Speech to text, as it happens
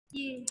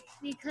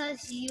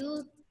Because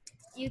you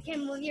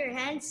can move your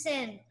hands,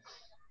 and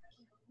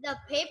the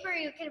paper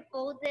you can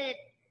fold it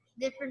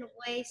different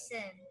ways,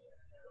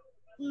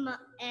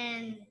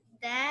 and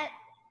that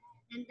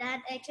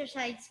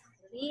exercise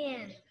me,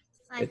 and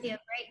I feel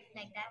great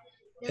like that.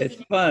 It's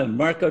fun.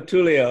 Marco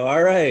Tullio.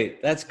 All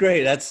right. That's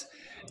great.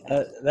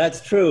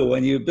 That's true.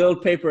 When you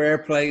build paper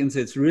airplanes,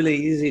 it's really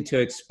easy to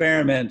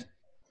experiment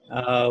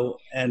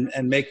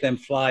and make them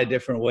fly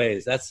different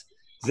ways. That's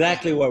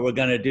exactly what we're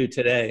going to do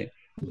today.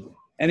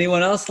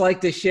 Anyone else like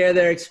to share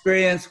their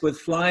experience with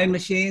flying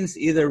machines,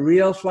 either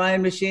real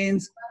flying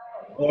machines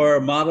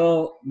or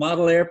model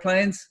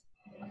airplanes?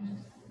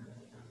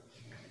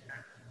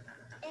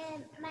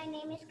 My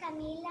name is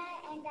Camila,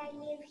 and I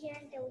live here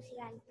in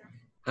Tegucigalpa.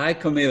 Hi,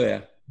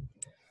 Camila.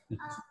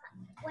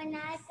 When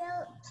I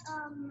built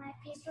my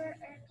paper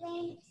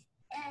airplane,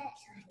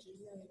 it's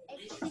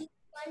really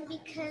fun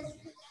because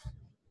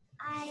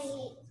I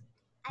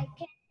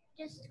can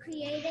just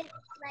create it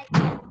like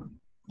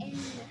in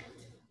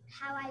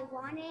how I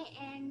want it,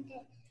 and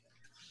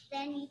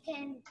then you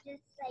can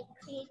just like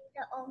create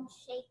the own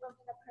shape of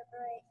the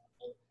paper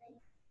airplane.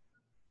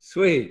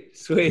 Sweet,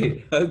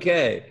 sweet.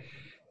 Okay,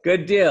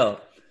 good deal.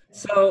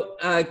 So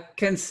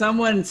can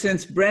someone,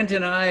 since Brent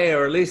and I,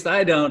 or at least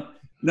I don't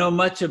know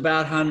much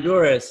about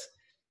Honduras,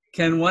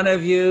 can one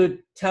of you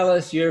tell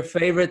us your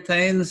favorite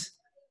things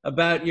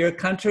about your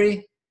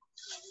country?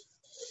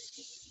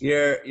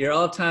 Your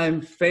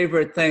all-time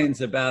favorite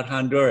things about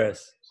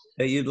Honduras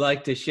that you'd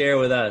like to share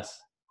with us.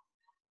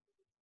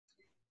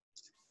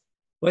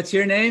 What's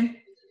your name?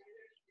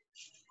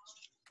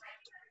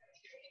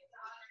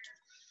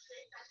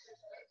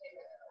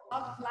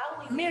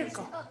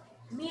 Mirko.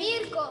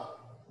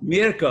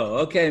 Mirko.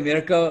 Okay,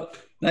 Mirko.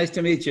 Nice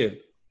to meet you.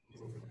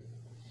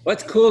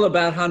 What's cool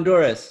about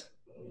Honduras?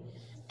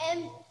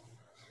 And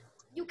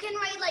you can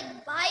ride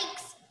like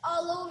bikes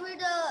all over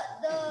the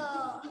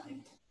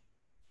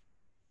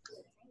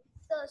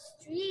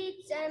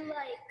streets, and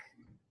like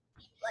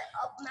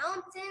up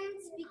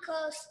mountains,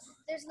 because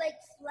there's like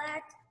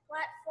flat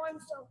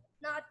platforms, so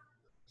not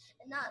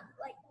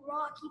like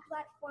rocky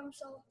platforms,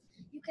 so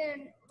you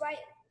can ride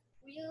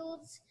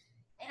wheels,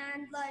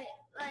 and like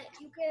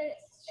you can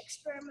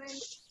experiment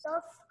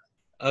stuff.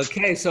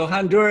 Okay, so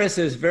Honduras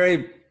is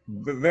very,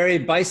 very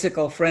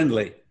bicycle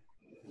friendly.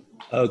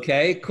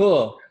 Okay,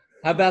 cool.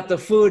 How about the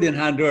food in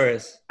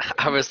Honduras?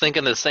 I was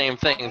thinking the same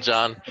thing,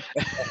 John.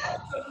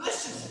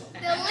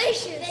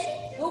 Delicious.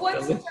 Who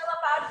wants to tell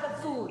about the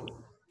food?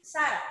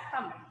 Sarah,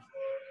 come.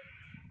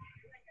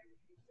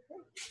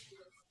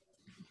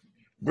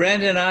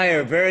 Brent and I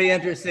are very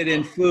interested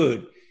in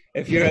food.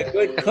 If you're a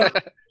good cook,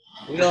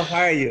 we'll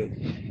hire you.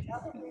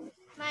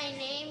 My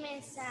name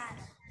is Sarah.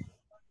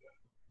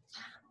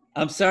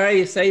 I'm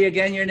sorry, say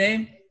again your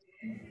name?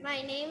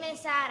 My name is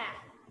Sarah.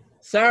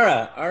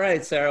 Sarah. All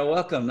right, Sarah,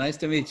 welcome. Nice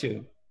to meet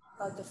you.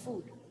 About the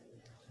food.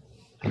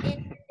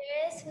 In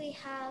this we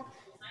have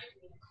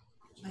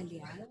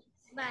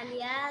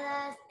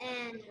baleadas,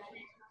 and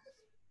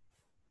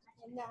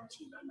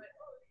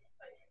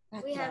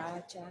we have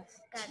catrachas,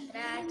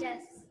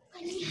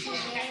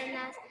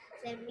 chilenas,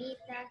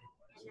 semitas.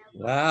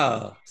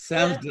 Wow,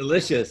 sounds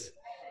delicious.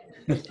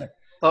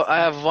 Well, I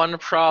have one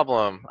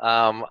problem.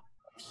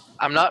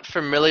 I'm not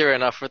familiar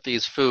enough with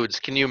these foods.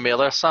 Can you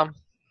mail us some?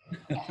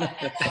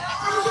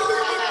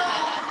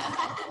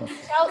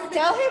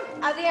 Tell him,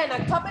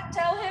 Adriana, come and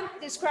tell him,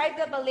 describe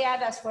the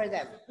baleadas for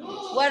them.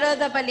 What are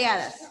the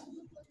baleadas?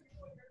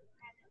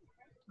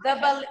 The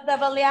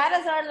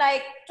baleadas are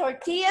like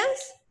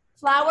tortillas,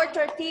 flour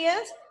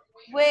tortillas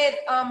with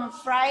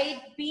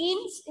fried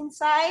beans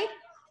inside,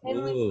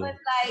 and we put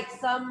like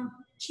some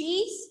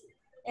cheese,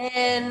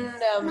 and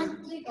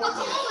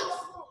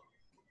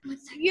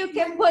you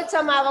can put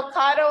some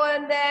avocado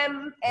on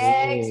them,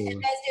 eggs, and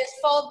then just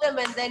fold them,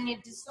 and then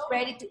you're just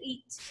ready to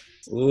eat.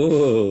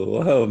 Ooh,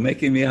 whoa,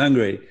 making me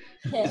hungry.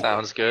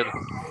 Sounds good.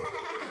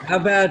 How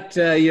about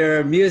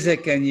your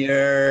music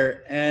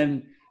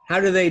and how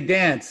do they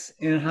dance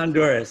in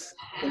Honduras?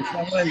 Can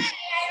someone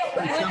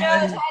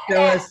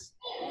show us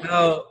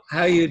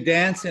how you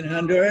dance in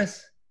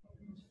Honduras?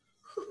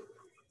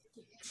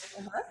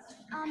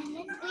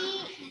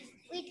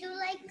 We do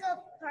like a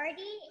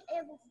party.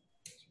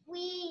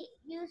 We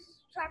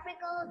use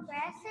tropical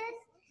dresses,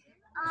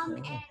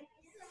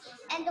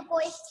 and the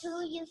boys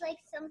too use like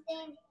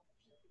something,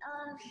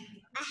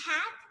 a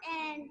hat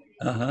and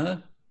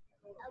a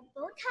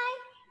bow tie.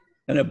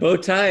 And a bow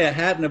tie, a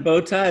hat and a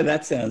bow tie.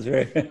 That sounds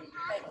very,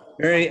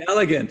 very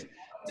elegant.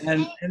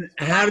 And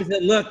how does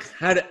it look?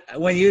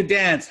 When you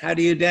dance, how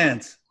do you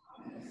dance?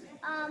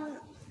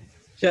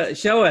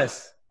 Show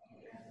us.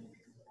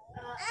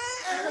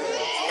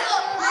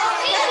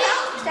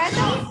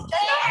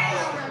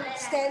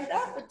 Stand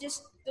up, but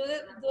just do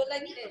it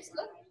like this.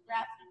 Look,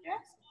 wrap the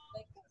dress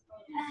like this.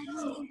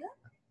 Stand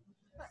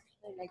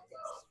up, like this.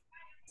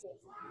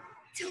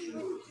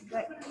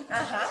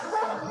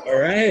 All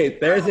right,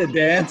 there's a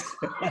dance.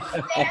 You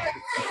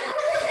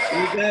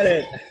got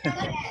it.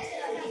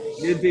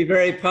 You'd be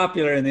very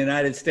popular in the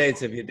United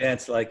States if you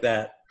danced like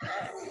that.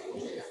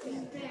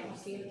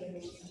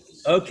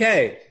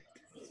 Okay.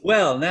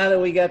 Well, now that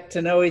we got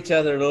to know each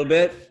other a little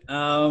bit,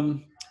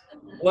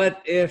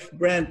 what if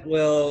Brent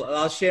will,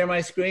 I'll share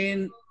my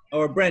screen,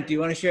 or Brent, do you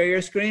want to share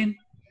your screen?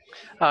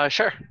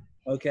 Sure.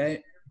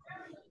 Okay.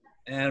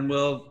 And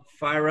we'll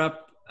fire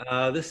up,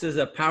 this is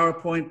a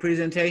PowerPoint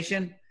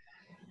presentation.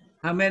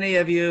 How many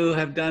of you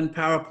have done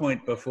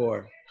PowerPoint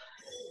before?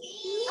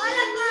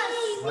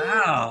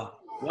 Wow.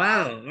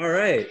 Wow. All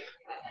right.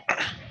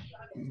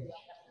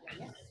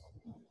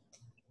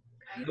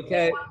 Okay.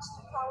 Okay. Watch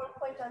the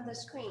PowerPoint on the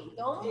screen.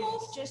 Don't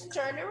move, just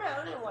turn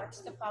around and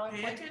watch the PowerPoint.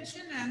 Pay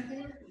attention and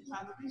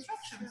follow the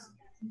instructions.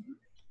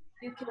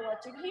 You can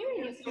watch it here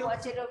and you can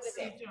watch it over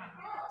there.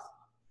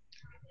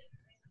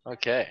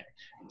 Okay.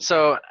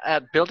 So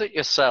at Build It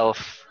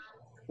Yourself,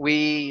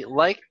 we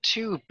like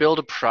to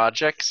build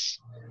projects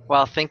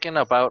while thinking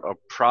about a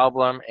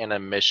problem and a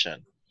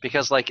mission.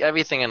 Because like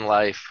everything in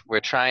life, we're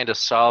trying to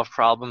solve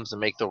problems and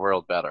make the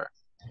world better.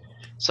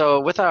 So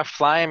with our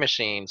flying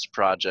machines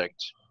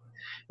project,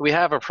 we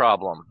have a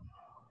problem.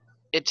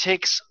 It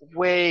takes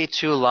way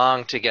too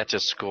long to get to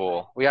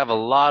school. We have a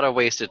lot of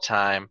wasted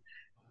time,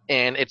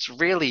 and it's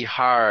really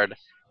hard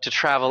to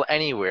travel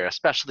anywhere,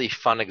 especially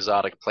fun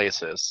exotic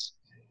places.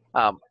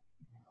 Um,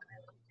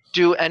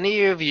 do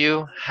any of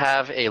you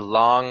have a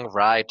long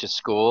ride to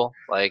school,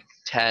 like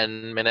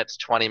 10 minutes,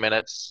 20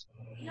 minutes?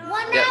 1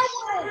 hour.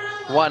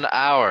 1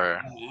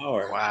 hour. An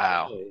hour.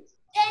 Wow.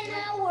 10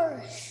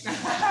 hours.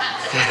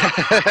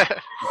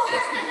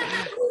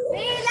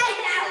 Really like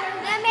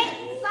hours. I mean,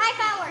 5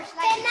 hours.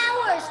 10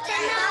 hours.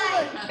 10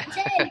 hours.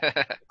 10.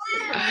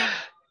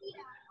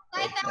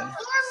 5 hours.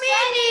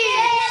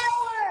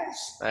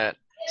 4 minutes.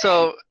 So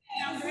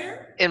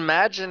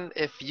imagine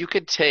if you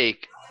could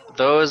take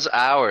those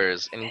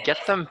hours and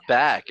get them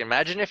back.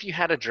 Imagine if you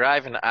had to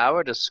drive an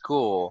hour to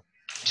school,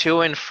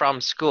 to and from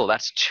school.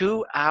 That's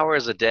 2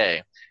 hours a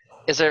day.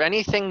 Is there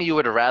anything you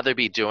would rather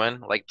be doing,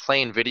 like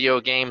playing video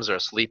games or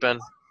sleeping?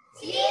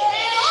 Go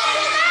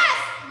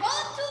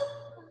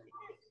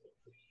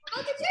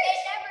to church. They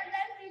never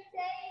let me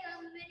play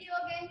video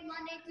games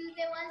Monday,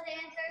 Tuesday, Wednesday,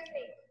 and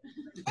Thursday.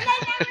 And they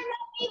never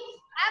let me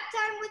have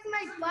time with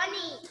my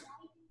bunny.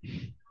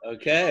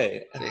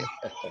 Okay.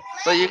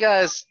 So you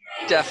guys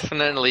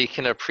definitely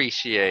can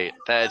appreciate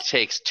that it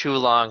takes too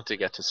long to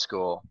get to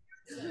school.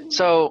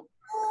 So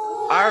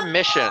our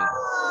mission,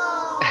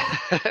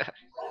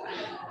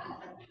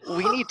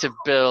 we need to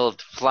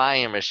build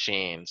flying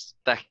machines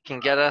that can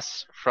get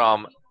us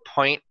from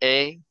point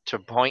A to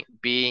point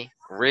B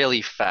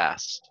really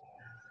fast.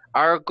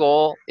 Our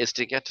goal is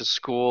to get to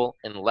school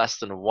in less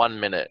than 1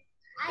 minute.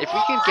 If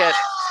we can get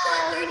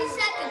 30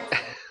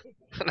 seconds.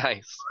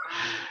 nice.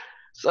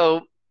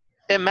 So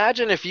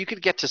imagine if you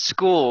could get to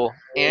school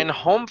and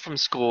home from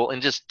school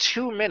in just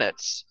 2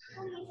 minutes.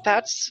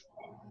 That's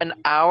an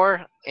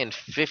hour and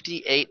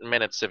 58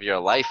 minutes of your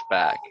life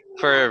back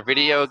for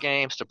video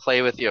games, to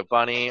play with your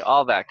bunny,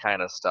 all that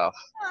kind of stuff.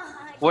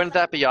 Wouldn't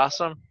that be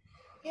awesome?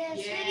 Yes,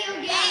 video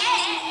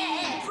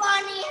games.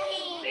 Bunny.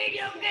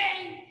 Video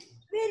games.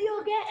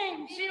 Video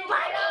games.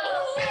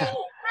 Bunny.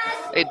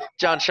 Hey,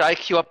 John, should I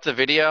cue up the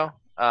video?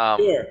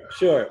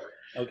 Sure.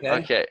 Okay.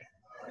 Okay.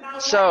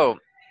 So,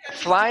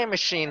 flying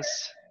machines,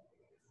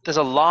 there's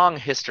a long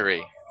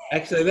history.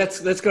 Actually,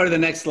 let's go to the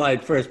next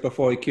slide first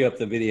before we cue up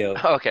the video.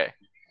 Okay.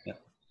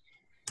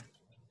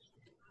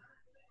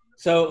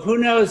 So who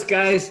knows,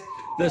 guys,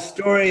 the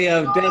story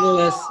of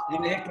Daedalus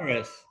and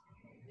Icarus?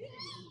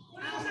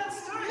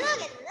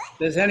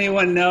 Does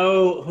anyone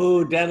know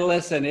who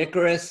Daedalus and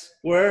Icarus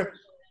were?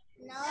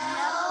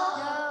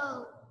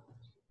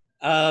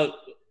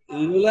 No.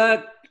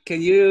 Lula, do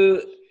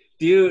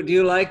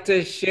you like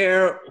to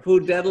share who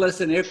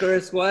Daedalus and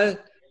Icarus were?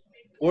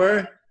 Well,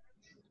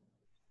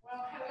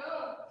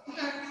 hello.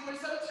 We're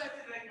so excited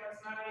I was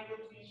not able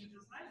to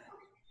introduce myself.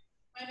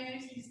 My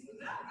name is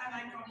Lula, and I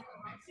come from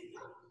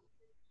Mexico.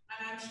 And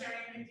I'm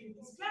sharing with you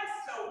this class.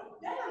 So,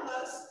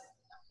 Daedalus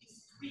is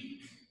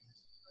Greek,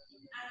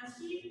 and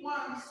he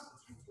wants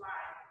to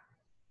fly.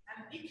 And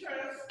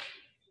Icarus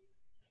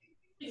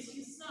is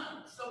his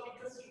son. So,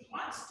 because he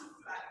wants to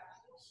fly,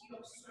 he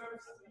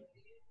observes the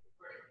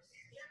birds.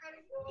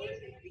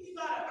 He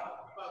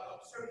thought about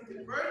observing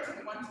the birds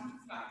and wanting to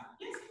fly.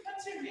 Yes,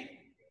 what's your name?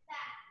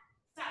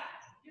 Sam.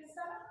 Yes,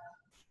 Sam?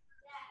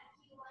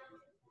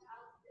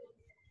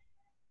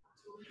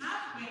 To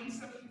have wings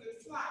so he could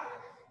fly.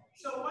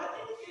 So what do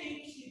you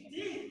think he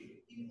did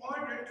in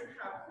order to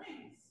have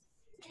wings?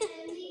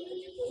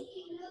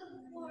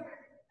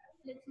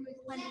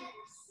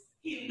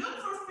 He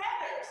looked for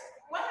feathers.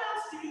 What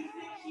else do you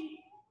think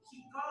he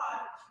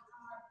got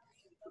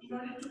in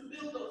order to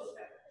build those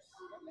feathers?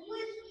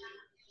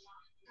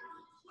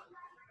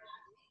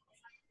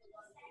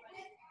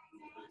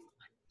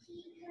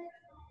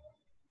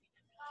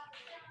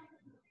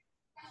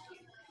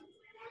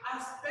 A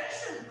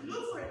special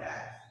glue for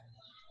that.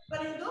 But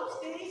in those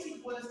days, they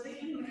were not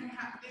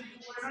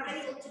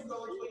able to go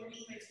to a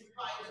new place to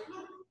buy the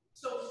glue.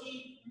 So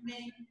he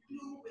made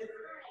glue with.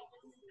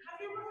 Have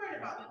you ever heard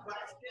about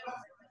wax paper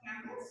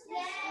candles? No.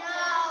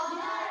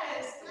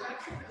 Yes, the wax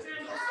paper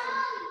candles.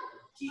 So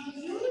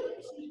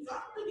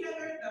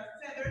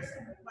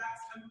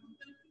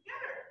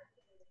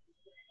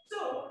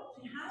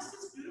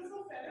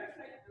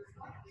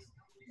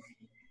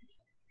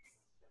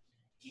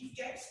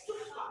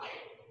fly,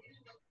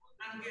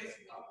 and guess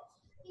what?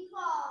 He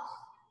falls.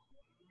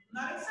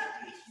 Not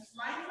exactly. He's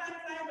flying, but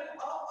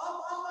up.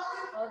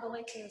 All the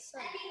way to the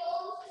sun. And he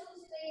goes to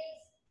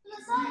space. To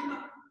the sun.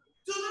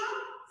 To the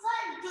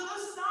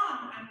sun.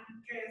 And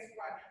guess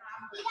what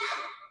happened?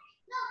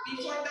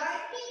 Before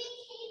that,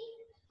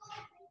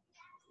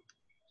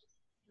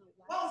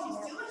 well, he's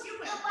still a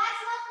human.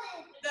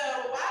 The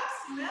wax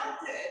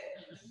melted.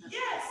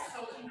 Yes, so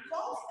he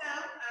falls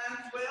down, and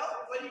well,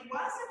 but it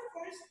was a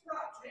first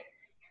project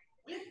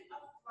with a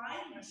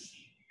flying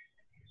machine.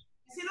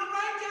 Is it all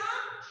right,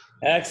 John?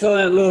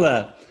 Excellent,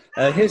 Lula.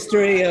 A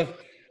history of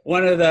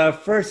one of the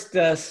first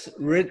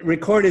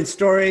recorded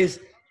stories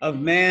of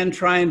man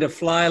trying to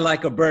fly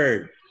like a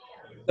bird.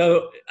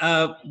 So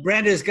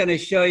Brenda's going to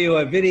show you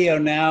a video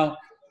now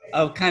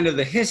of kind of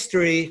the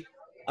history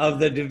of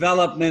the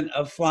development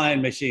of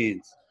flying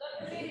machines.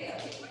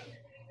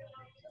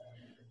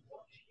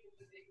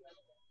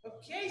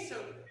 Okay, so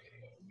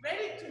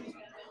ready to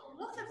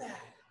look at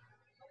that.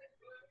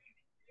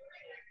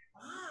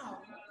 Wow.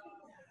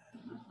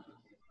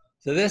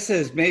 So this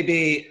is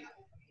maybe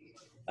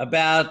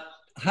about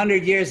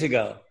 100 years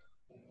ago.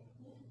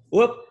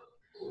 Whoop,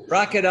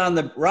 rocket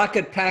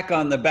pack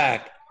on the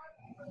back.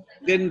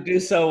 Didn't do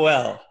so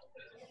well.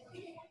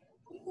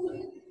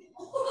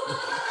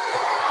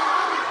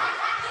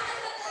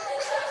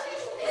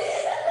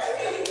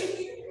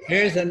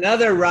 Here's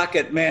another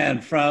rocket man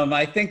from,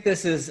 I think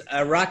this is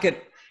a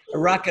rocket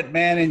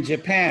man in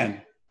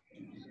Japan.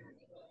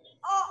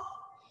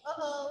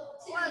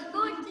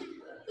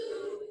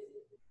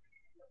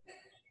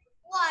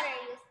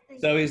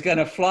 So he's going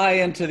to fly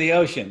into the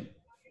ocean.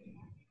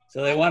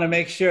 So they want to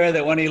make sure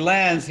that when he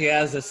lands, he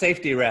has a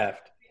safety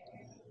raft.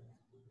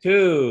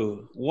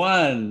 2,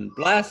 1,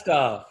 blast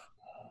off.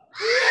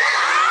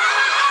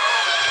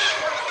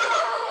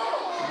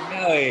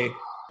 Nelly.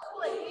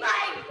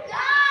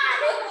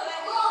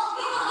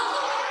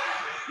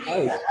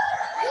 Oh.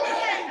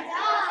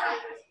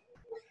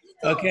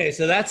 Okay,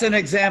 so that's an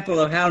example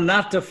of how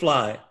not to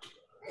fly.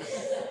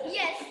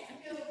 Yes.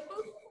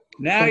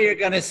 Now you're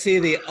going to see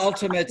the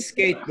ultimate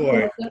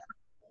skateboard.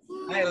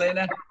 Hi,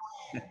 Elena.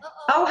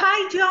 Oh,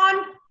 hi,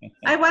 John.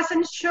 I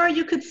wasn't sure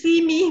you could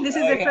see me. This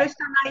is the first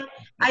time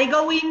I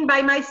go in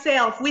by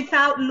myself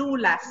without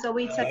Lula. So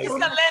it's a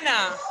total...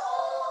 Elena.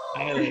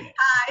 Hi, Elena.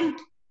 Hi.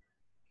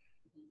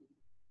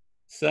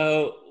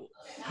 So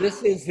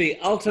this is the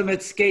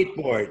ultimate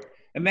skateboard.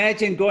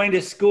 Imagine going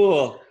to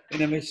school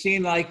in a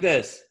machine like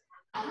this.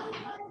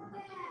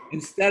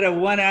 Instead of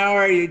 1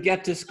 hour, you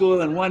get to school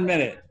in 1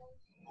 minute.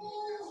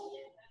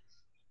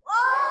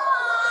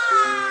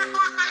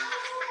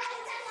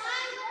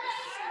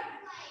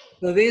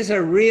 So these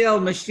are real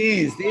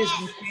machines. These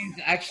machines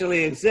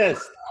actually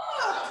exist.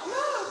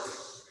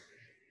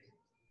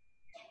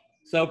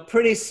 So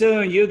pretty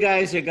soon you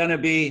guys are going to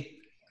be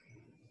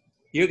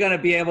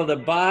able to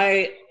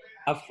buy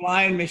a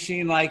flying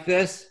machine like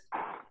this.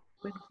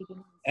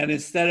 And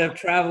instead of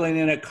traveling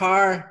in a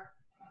car,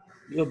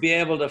 you'll be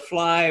able to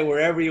fly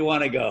wherever you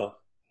want to go.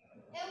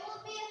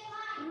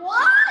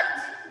 What?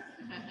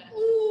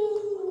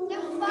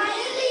 Look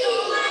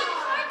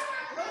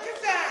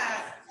at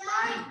that.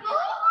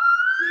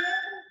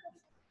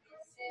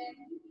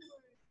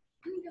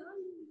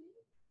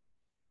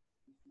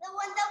 The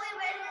one that we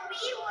read when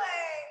we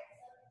were.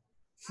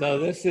 So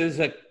this is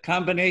a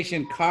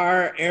combination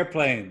car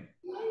airplane.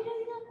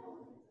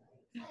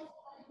 It's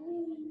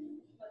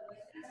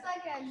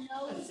like a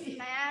nose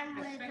man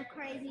with a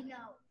crazy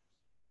nose.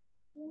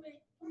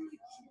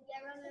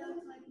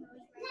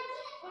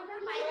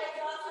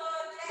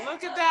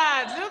 Look at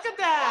that. Look at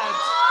that.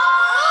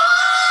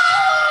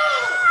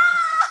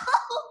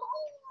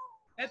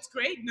 That's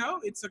great. No,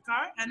 it's a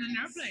car and an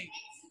airplane.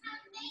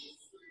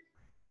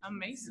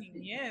 Amazing.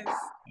 Yes.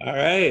 All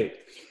right.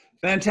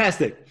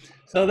 Fantastic.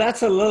 So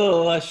that's a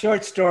little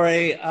short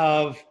story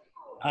of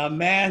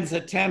man's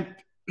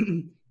attempt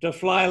to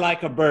fly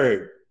like a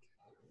bird.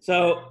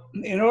 So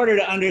in order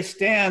to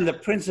understand the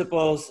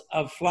principles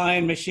of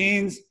flying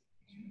machines,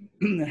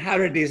 how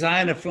to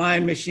design a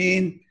flying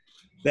machine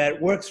that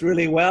works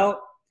really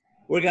well,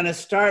 we're going to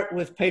start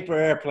with paper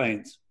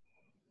airplanes.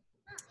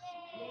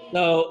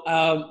 So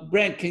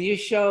Brent, can you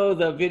show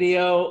the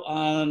video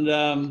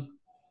on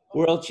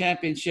World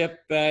Championship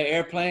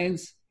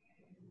airplanes?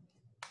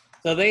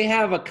 So they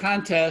have a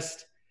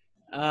contest.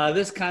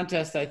 This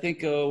contest, I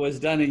think, was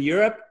done in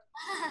Europe.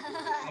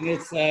 And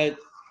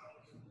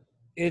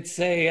it's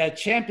a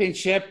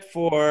championship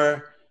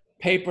for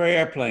paper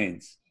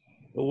airplanes.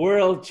 The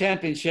World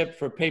Championship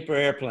for paper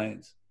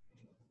airplanes.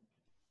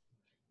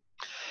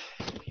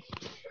 Look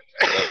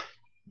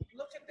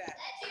at that.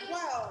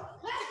 Wow.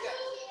 Look at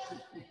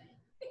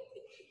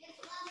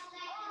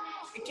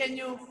that. Can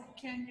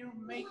you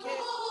make it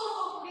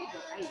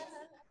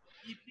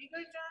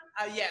bigger,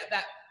 John? Yeah,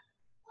 that.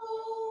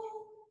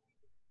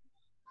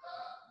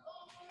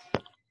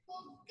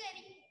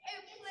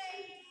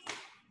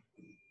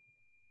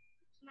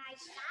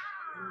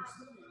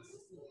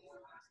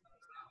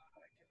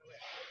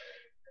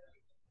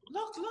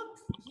 Look.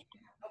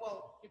 Yeah,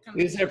 well, if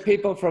These are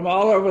people from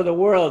all over the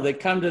world that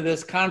come to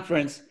this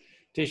conference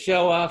to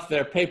show off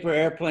their paper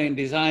airplane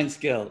design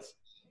skills.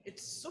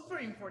 It's super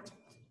important.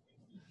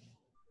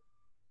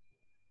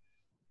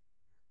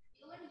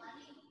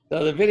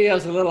 So the video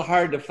is a little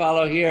hard to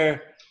follow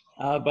here,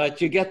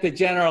 but you get the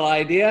general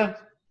idea.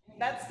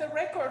 That's the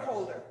record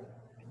holder.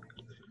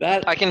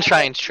 That I can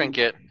try and shrink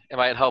it. It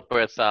might help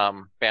with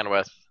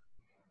bandwidth.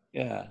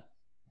 Yeah.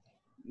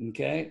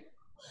 Okay.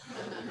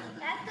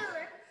 That's the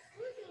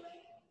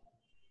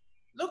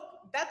Look,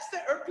 that's the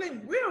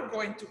airplane we're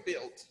going to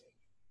build.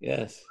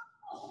 Yes.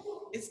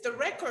 It's the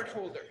record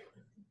holder.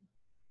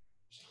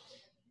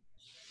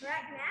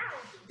 right now.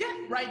 Yeah,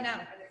 right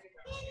now.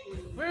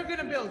 We're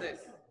gonna build it.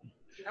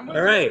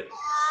 All right.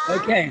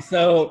 Okay,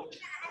 so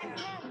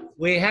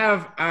we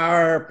have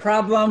our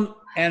problem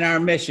and our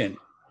mission.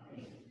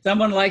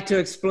 Someone like to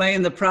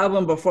explain the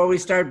problem before we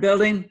start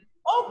building?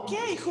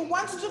 Okay, who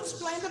wants to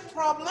explain the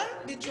problem?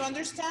 Did you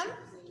understand?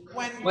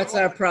 What's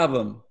our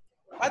problem?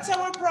 What's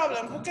our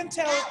problem? Who can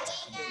tell?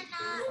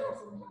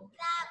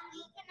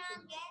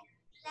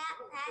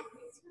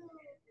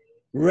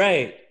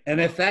 Right. And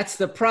if that's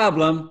the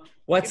problem,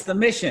 what's the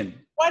mission?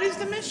 What is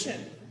the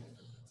mission?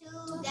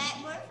 To get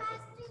more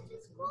faster to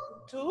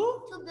school. To?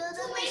 To build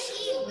a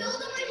machine. Build a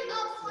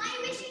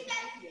flying machine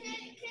that can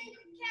take you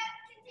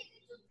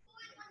to school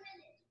in 1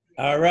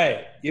 minute. All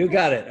right. You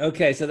got it.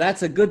 Okay. So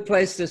that's a good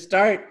place to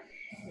start.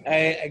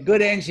 A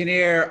good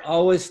engineer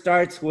always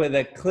starts with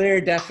a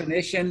clear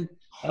definition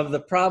of the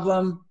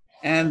problem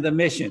and the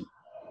mission.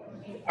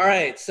 All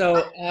right.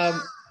 So,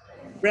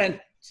 Brent,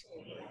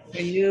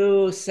 can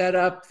you set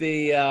up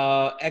the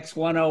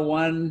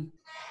X101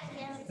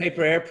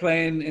 paper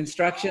airplane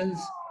instructions?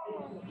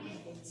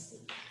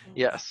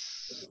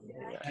 Yes.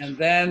 And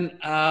then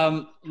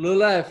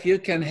Lula, if you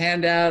can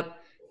hand out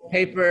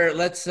paper,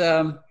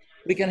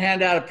 we can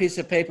hand out a piece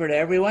of paper to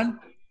everyone.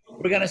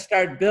 We're going to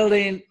start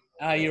building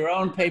your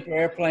own paper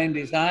airplane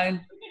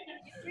design.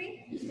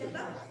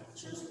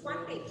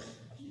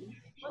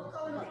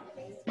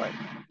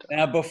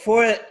 Now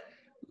before,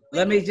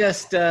 let me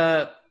just,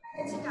 let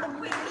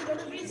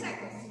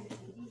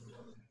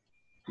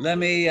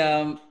me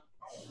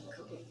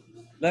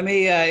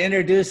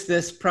introduce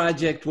this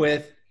project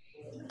with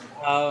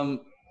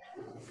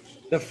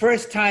the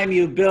first time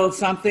you build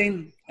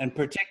something, and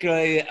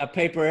particularly a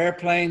paper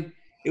airplane,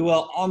 it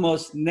will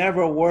almost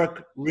never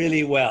work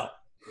really well.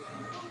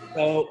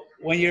 So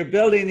when you're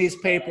building these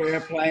paper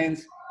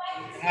airplanes,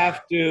 you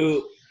have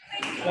to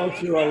go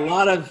through a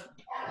lot of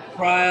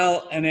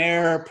trial and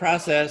error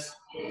process,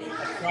 a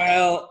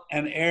trial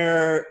and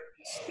error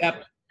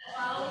step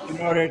in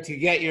order to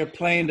get your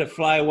plane to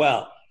fly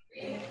well.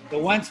 So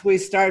once we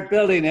start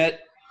building it,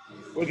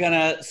 we're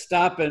gonna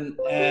stop and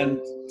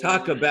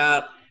talk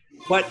about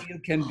what you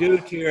can do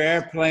to your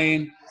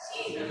airplane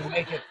to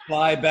make it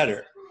fly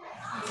better.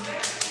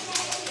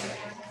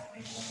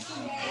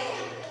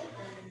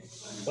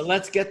 But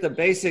let's get the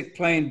basic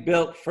plane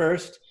built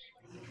first,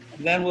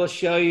 and then we'll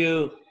show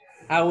you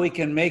how we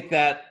can make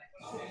that,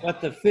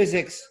 what the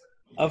physics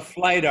of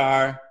flight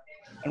are,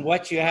 and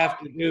what you have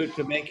to do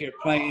to make your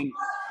plane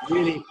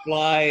really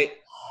fly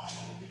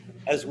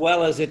as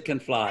well as it can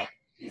fly.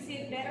 Is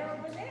it better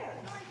over there?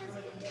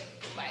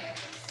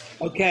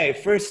 Okay,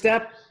 first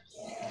step.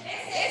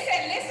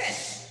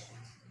 Listen.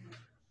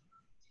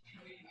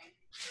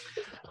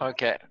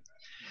 Okay.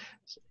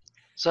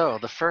 So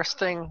the first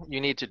thing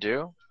you need to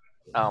do,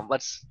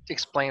 let's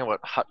explain what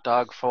hot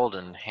dog fold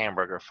and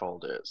hamburger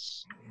fold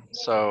is.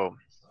 So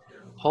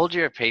hold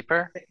your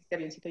paper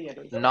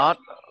not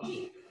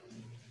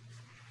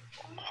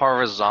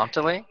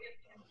horizontally,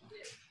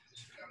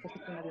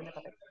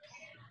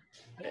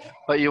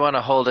 but you want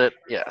to hold it,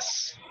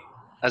 yes,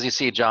 as you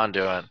see John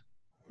doing.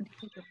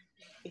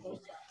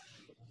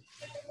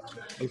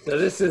 So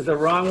this is the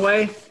wrong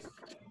way.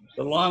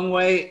 The long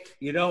way,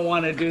 you don't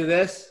want to do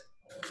this.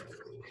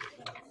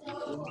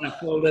 You want to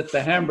fold it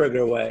the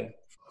hamburger way.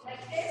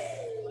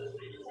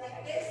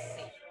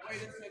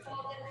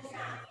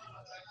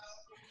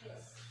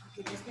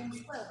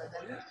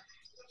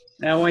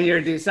 Now, when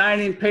you're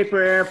designing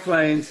paper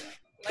airplanes,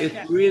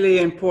 it's really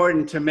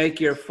important to make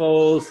your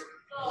folds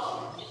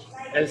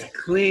as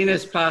clean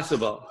as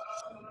possible.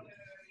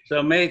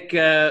 So make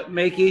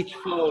each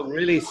fold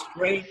really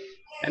straight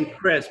and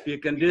crisp. You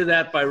can do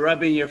that by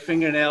rubbing your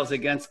fingernails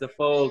against the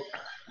fold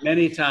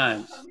many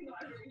times.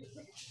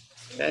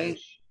 Okay?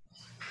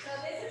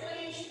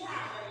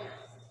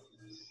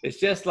 It's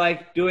just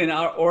like doing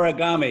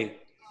origami.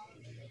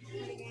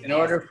 In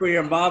order for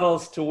your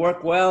models to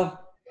work well,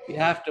 you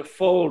have to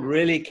fold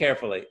really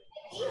carefully.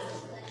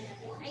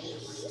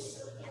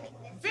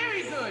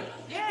 Very good.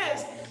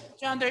 Yes.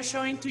 John, they're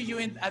showing to you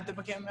at the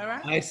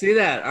camera. I see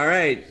that. All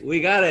right.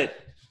 We got it.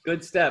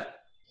 Good step.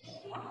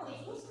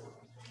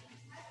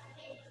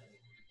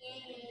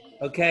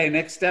 Okay.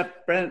 Next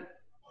step, Brent.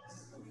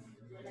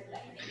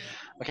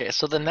 Okay,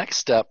 so the next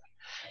step,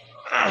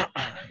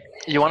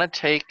 you want to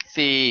take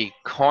the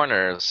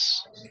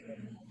corners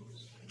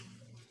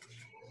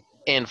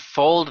and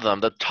fold them,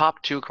 the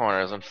top two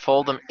corners, and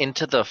fold them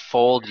into the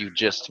fold you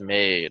just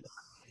made.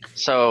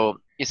 So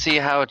you see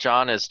how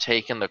John is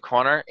taking the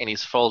corner and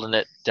he's folding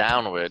it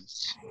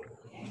downwards,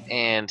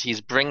 and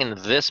he's bringing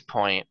this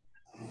point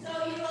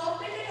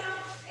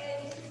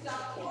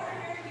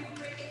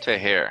to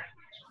here.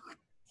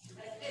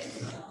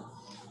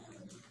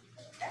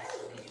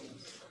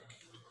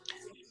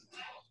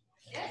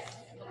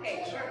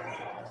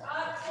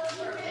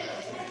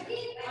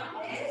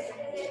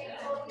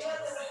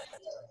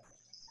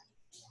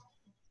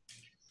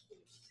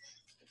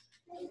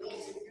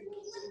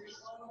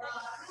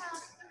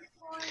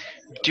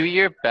 Do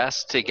your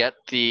best to get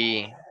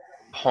the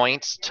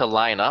points to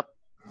line up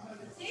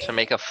to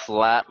make a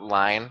flat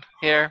line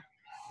here,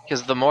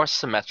 because the more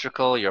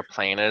symmetrical your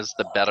plane is,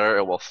 the better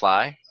it will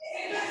fly.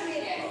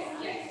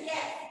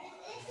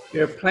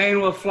 Your plane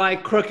will fly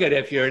crooked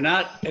if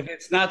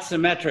it's not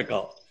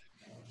symmetrical.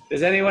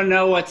 Does anyone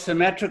know what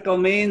symmetrical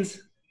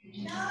means?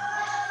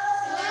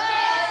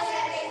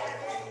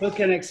 Who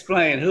can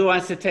explain? Who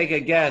wants to take a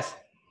guess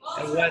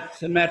at what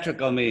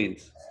symmetrical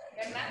means?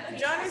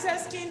 John is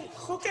asking,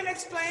 who can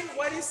explain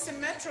what is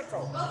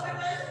symmetrical?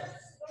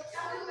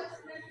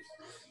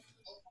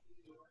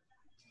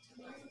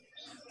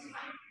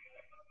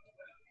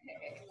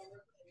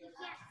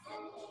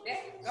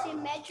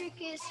 Symmetric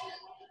is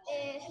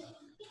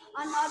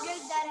an object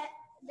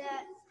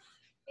that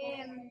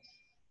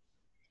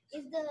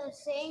is the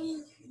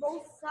same.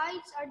 Both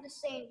sides are the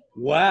same.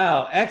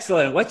 Wow,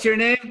 excellent. What's your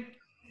name?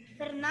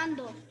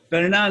 Fernando.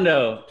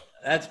 Fernando.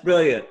 That's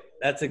brilliant.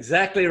 That's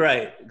exactly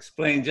right.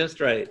 Explained just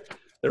right.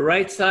 The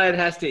right side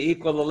has to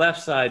equal the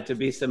left side to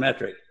be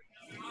symmetric.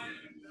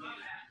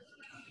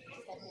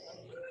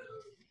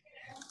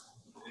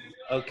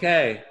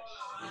 Okay.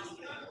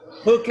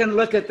 Who can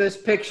look at this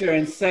picture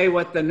and say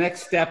what the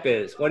next step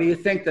is? What do you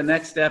think the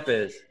next step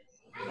is?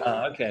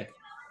 Okay.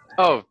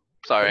 Oh,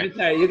 sorry.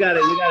 You got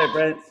it,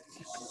 Brent.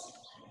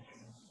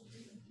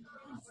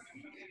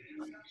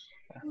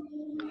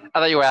 I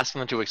thought you were asking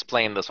them to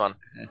explain this one.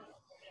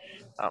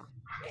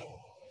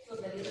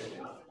 Like this?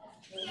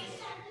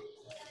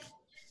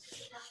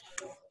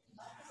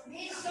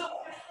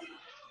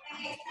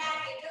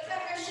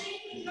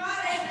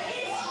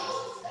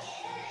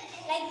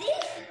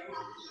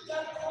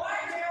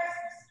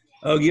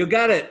 Oh, you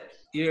got it.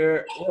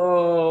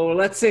 Whoa,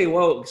 let's see.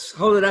 Whoa,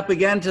 hold it up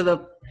again to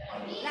the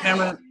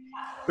camera.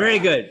 Very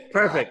good.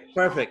 Perfect.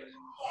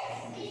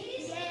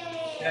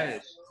 Okay.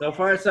 So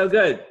far, so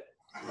good.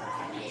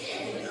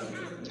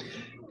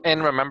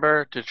 And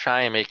remember to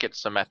try and make it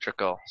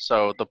symmetrical.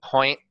 So the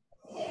point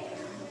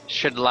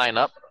should line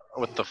up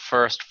with the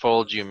first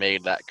fold you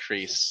made that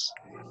crease.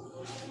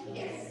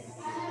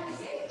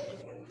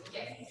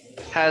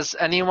 Has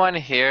anyone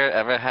here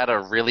ever had a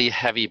really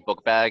heavy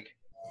book bag?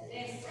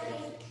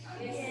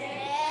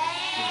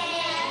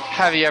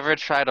 Have you ever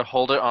tried to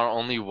hold it on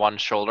only one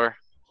shoulder?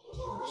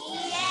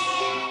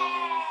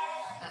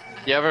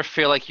 You ever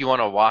feel like you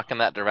want to walk in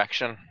that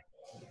direction?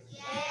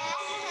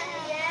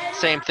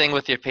 Same thing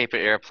with your paper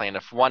airplane.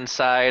 If one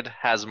side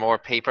has more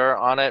paper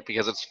on it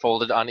because it's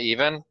folded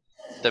uneven,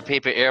 the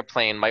paper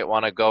airplane might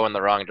want to go in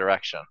the wrong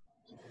direction.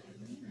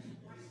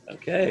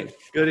 Okay,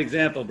 good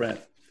example,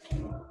 Brent.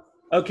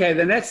 Okay,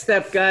 the next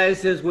step,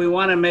 guys, is we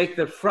want to make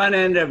the front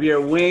end of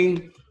your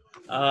wing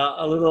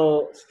a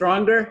little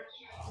stronger.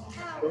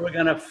 So we're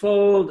going to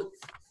fold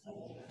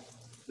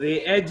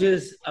the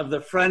edges of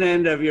the front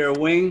end of your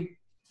wing.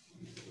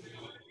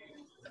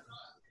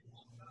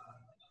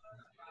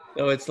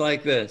 So it's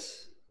like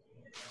this.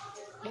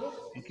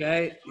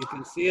 Okay, you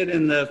can see it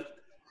in the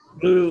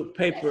blue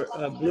paper,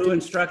 blue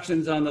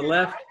instructions on the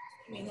left.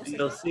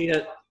 You'll see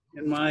it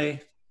in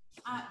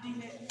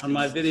on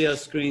my video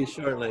screen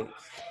shortly.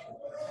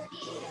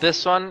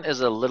 This one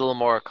is a little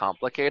more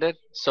complicated.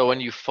 So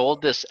when you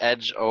fold this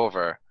edge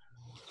over,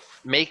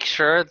 make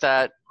sure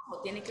that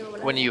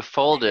when you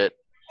fold it,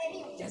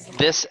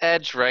 this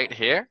edge right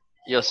here,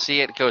 you'll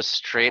see it goes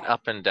straight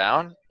up and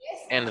down,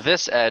 and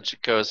this edge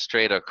goes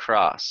straight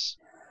across.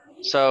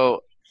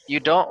 So you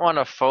don't want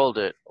to fold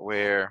it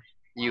where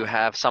you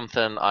have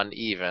something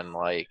uneven,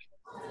 like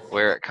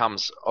where it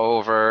comes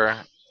over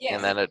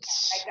and then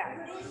it's,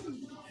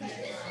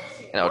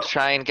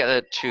 try and get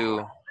it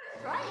to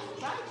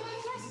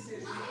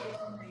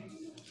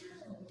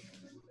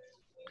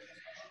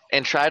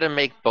and try to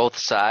make both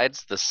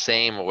sides the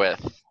same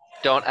width.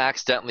 Don't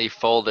accidentally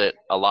fold it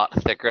a lot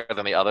thicker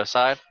than the other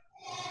side.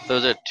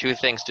 Those are two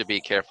things to be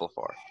careful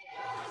for.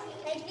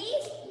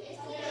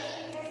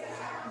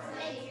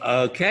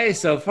 Okay,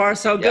 so far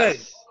so good.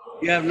 Yes.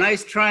 You have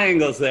nice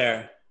triangles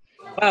there.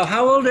 Wow,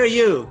 how old are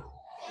you?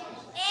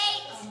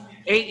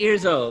 8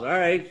 years old. All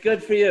right,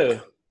 good for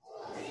you.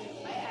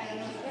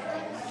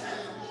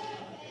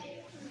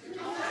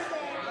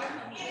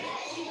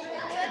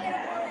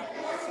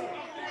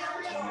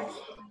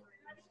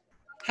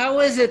 How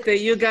is it that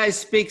you guys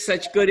speak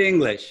such good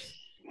English?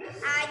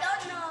 I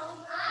don't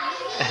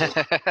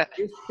know.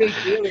 You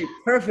speak really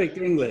perfect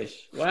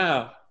English.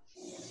 Wow.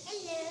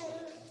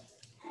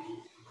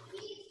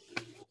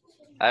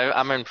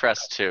 I'm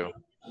impressed too.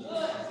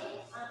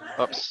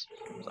 Oops,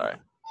 sorry.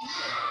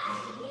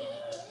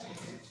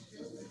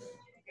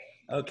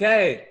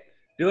 Okay,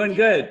 doing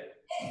good.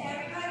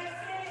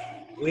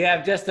 We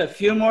have just a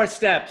few more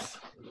steps.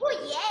 Oh,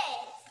 yes.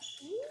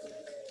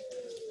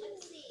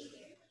 Let's see.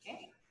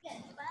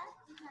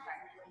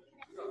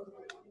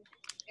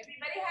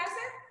 Everybody has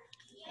it?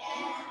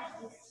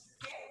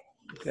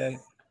 Okay.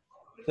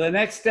 So the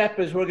next step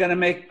is we're going to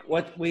make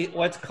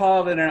what's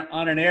called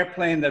on an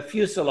airplane the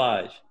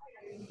fuselage.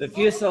 The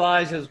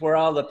fuselage is where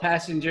all the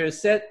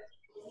passengers sit.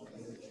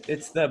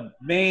 It's the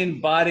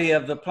main body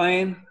of the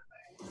plane.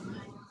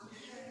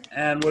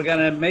 And we're going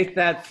to make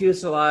that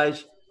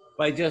fuselage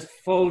by just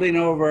folding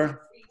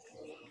over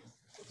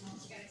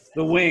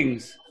the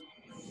wings.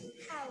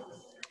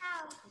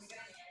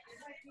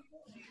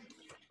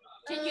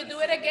 Can you do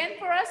it again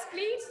for us,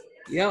 please?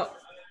 Yep.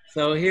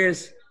 So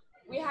here's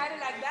We had it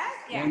like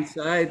that? Yeah. one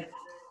side.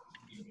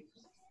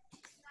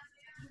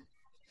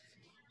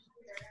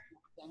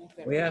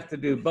 We have to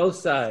do both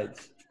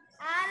sides.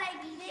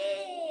 Like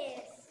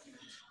this.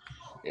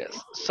 Yes.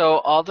 So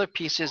all the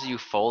pieces you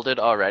folded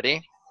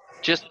already,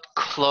 just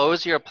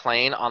close your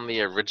plane on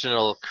the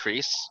original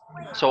crease.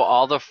 So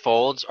all the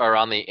folds are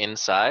on the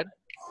inside.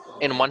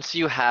 And once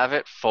you have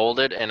it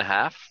folded in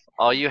half,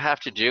 all you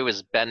have to do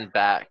is bend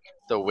back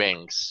the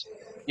wings.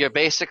 You're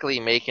basically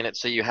making it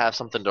so you have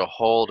something to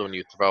hold when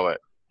you throw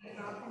it. So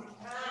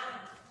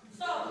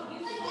you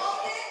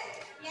fold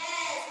it?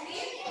 Yes, we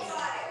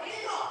got it.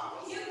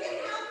 You can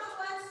help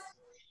us.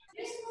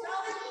 Just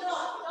tell them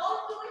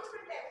don't do it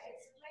for them.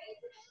 It's great.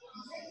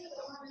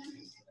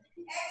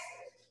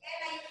 Excellent. And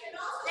you can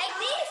also Like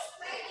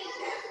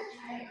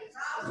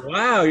this?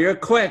 Wow, you're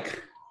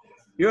quick.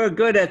 You're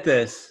good at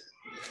this.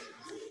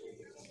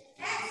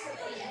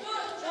 excellent.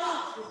 Good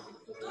job.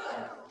 Good.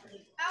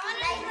 I want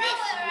to throw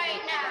it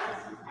right now.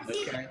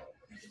 Okay.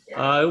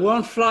 It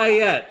won't fly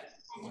yet.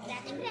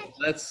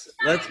 Let's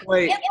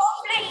wait.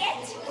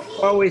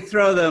 Before we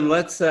throw them,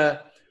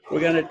 we're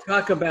going to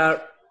talk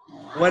about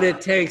what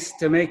it takes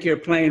to make your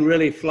plane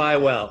really fly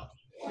well.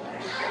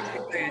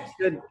 It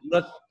should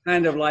look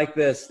kind of like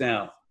this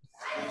now.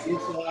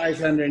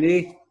 Fuselage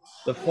underneath,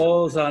 the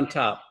folds on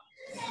top.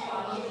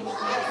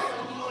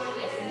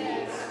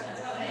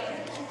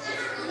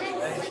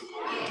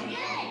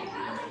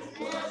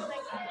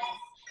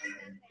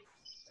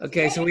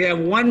 Okay, so we have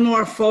one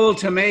more fold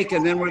to make,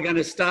 and then we're going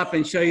to stop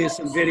and show you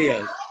some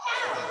videos.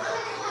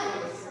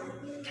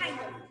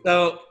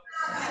 So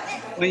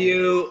when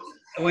you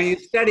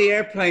study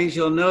airplanes,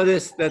 you'll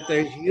notice that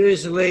there's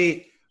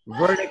usually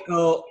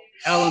vertical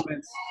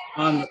elements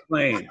on the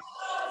plane.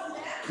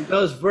 And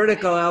those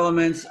vertical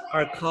elements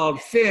are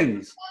called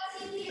fins,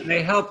 and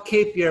they help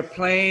keep your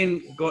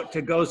plane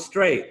to go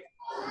straight.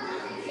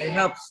 They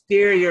help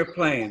steer your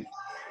plane.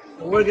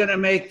 So we're going to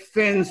make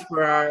fins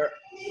for our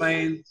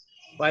plane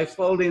by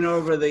folding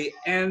over the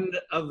end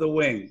of the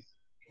wing.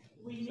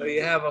 So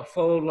you have a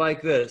fold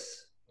like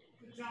this.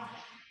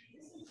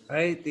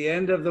 Right? The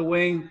end of the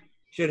wing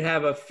should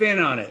have a fin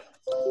on it.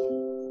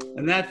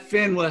 And that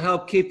fin will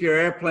help keep your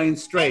airplane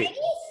straight.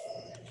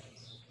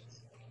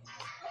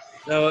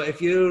 So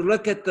if you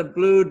look at the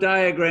blue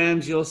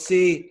diagrams, you'll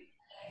see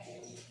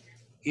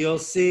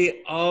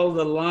all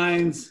the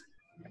lines,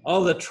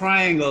 all the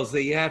triangles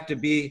that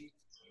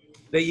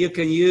you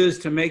can use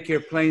to make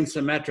your plane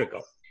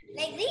symmetrical.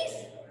 Like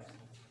this?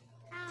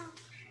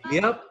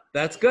 Yep,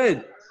 that's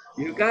good.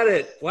 You got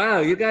it. Wow,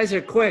 you guys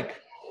are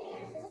quick.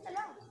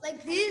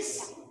 Like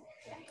this?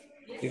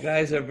 You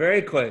guys are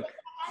very quick.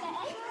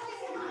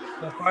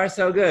 So far,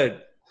 so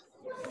good.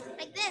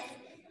 Like this?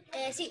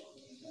 See.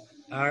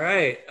 All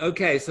right.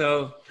 Okay,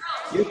 so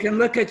you can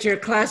look at your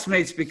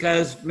classmates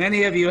because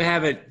many of you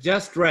have it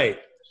just right.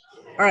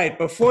 All right,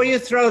 before you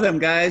throw them,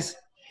 guys,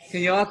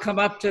 can you all come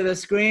up to the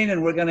screen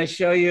and we're going to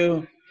show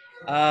you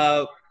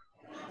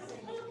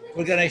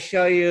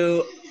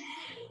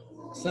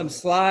some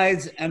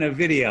slides and a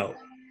video.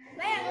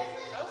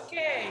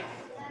 Okay.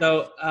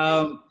 So,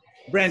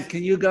 Brent,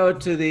 can you go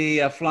to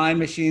the Flying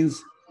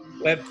Machines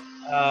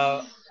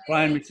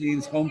Flying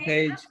Machines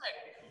homepage,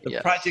 the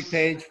Yes. project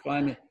page,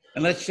 and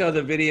let's show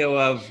the video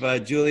of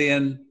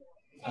Julian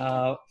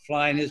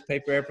flying his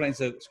paper airplane.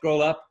 So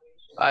scroll up.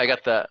 I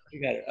got that.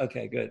 You got it.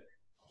 Okay, good.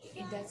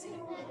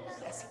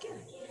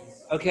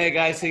 Okay,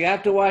 guys, so you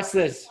have to watch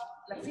this.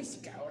 Okay.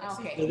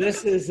 So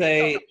this is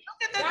a Look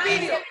at that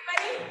video.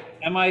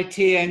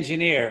 MIT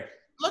engineer.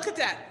 Look at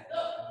that.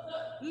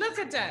 Look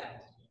at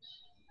that.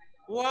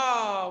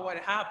 Wow, what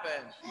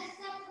happened?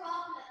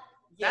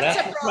 That's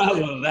a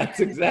problem. That's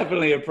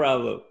definitely a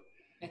problem.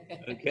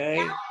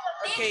 Okay.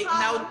 Okay,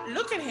 now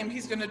look at him.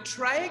 He's going to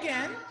try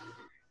again.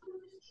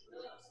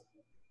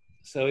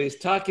 So he's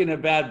talking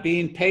about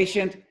being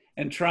patient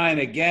and trying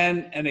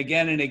again and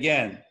again and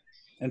again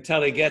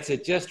until he gets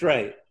it just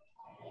right.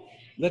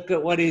 Look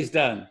at what he's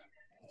done.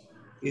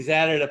 He's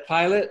added a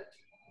pilot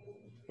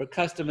for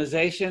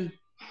customization,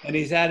 and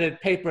he's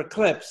added paper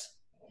clips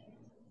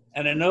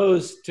and a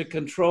nose to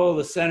control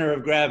the center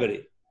of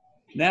gravity.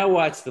 Now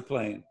watch the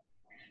plane.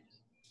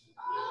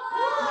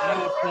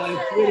 Now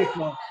slide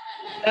beautiful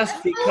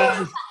just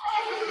because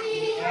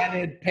we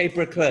added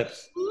paper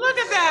clips. Look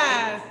at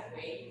that.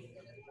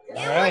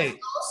 All right. Go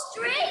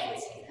straight.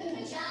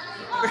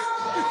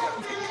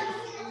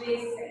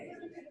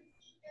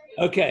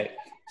 Okay,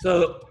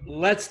 so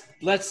let's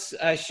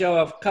show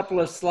a couple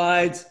of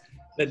slides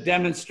that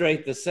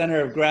demonstrate the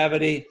center of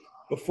gravity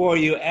before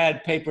you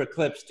add paper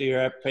clips to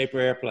your paper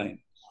airplane.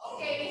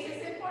 Okay,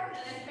 this is important.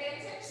 Let's pay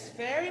attention. It's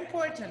very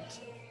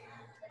important.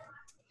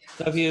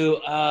 So if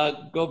you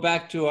go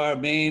back to our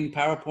main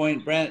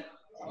PowerPoint, Brent.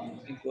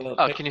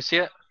 Oh, can you see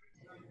it?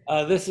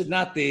 This is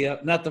not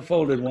the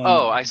folded one.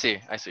 Oh, I see.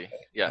 I see.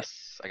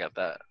 Yes, I got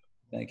that.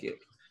 Thank you.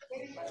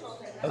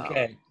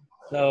 Okay,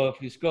 so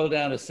if you scroll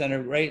down to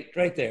center,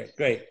 right there.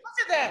 Great. Look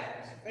at that.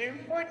 Very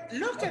important.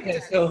 Look at Okay,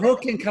 that. so who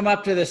can come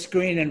up to the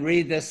screen and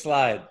read this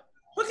slide?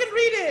 Who can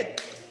read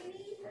it?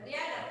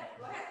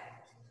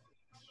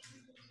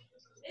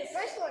 The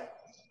first one.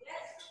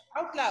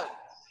 Out loud.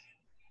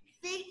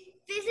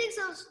 Physics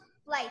of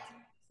flight.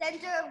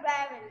 Center of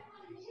gravity.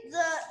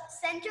 The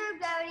center of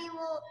gravity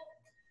will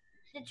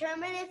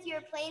determine if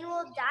your plane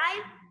will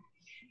dive,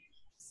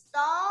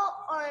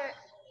 stall, or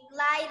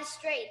glide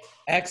straight.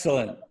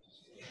 Excellent.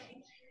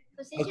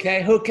 Position.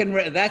 Okay, who can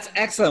read? That's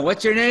excellent.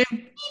 What's your name?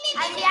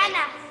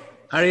 Adriana.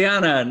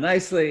 Ariana.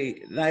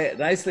 Nicely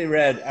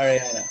read,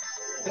 Ariana.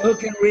 Who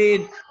can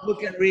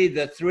read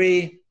the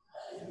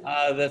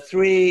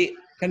three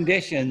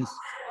conditions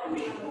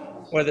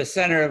for the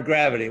center of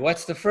gravity?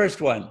 What's the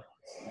first one?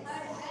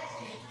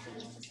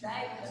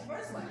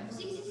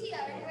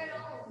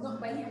 No,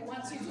 but he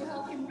wants you to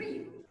help him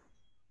read.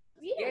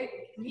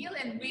 Kneel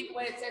and read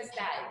what it says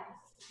dive.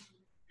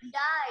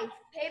 Dive.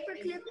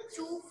 Paperclip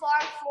too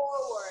far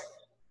forward.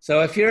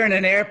 So if you're in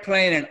an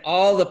airplane and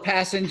all the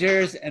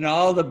passengers and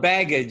all the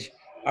baggage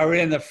are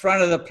in the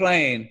front of the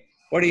plane,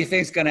 what do you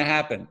think is going to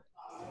happen?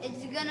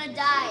 It's gonna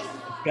dive.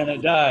 Gonna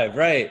dive,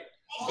 right.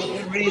 You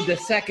can read the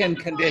second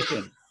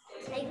condition.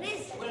 Like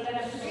this. Read the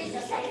second. Someone read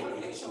the second.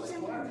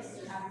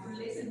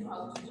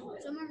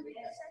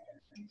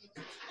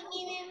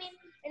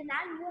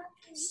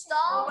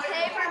 Stall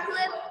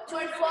paperclip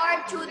too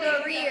far to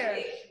the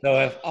rear.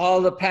 So if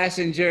all the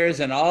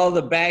passengers and all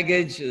the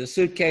baggage, the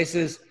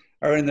suitcases,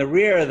 are in the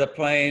rear of the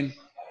plane,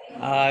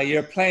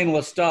 your plane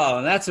will stall.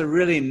 And that's a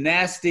really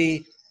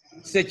nasty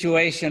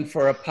situation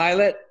for a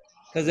pilot,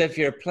 because if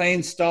your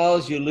plane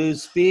stalls, you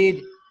lose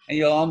speed and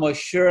you'll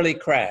almost surely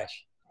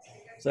crash.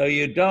 So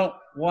you don't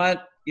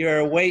want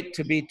your weight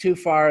to be too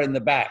far in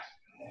the back.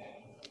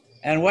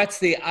 And what's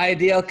the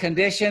ideal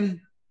condition?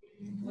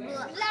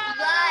 Glide.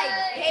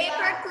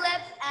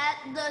 Paperclip at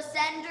the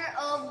center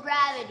of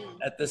gravity.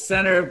 At the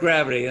center of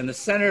gravity. And the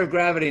center of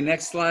gravity,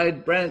 next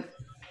slide, Brent.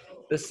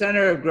 The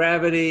center of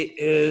gravity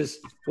is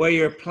where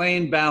your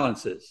plane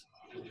balances.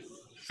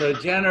 So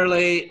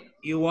generally,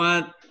 you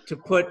want to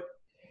put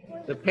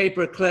the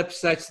paper clip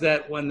such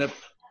that when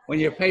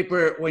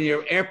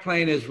your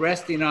airplane is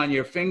resting on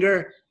your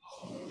finger,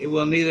 it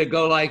will neither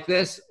go like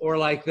this or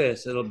like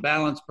this. It'll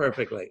balance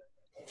perfectly.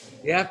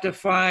 You have to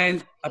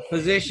find a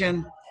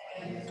position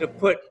to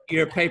put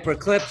your paper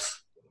clips.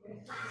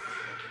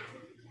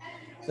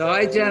 So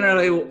I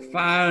generally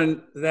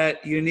found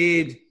that you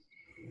need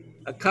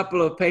a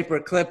couple of paper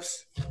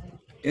clips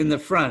in the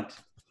front.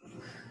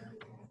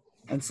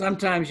 And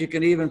sometimes you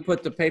can even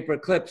put the paper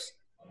clips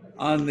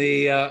on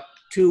the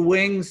two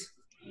wings.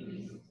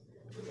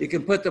 You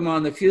can put them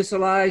on the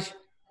fuselage,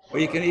 or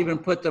you can even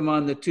put them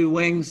on the two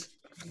wings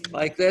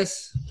like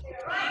this.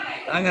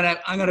 I'm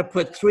gonna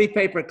put 3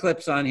 paper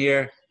clips on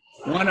here,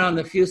 1 on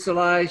the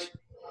fuselage,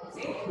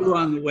 2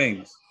 on the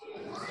wings.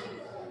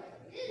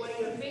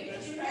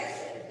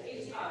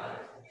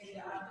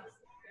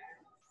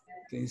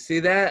 Can you see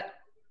that?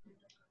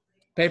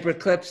 Paper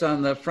clips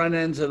on the front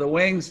ends of the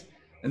wings,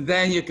 and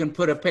then you can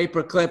put a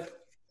paper clip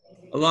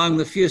along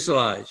the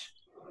fuselage.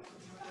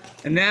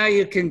 And now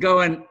you can go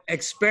and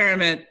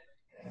experiment,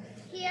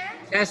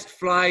 test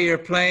fly your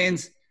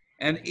planes,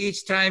 and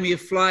each time you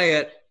fly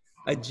it,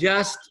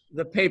 adjust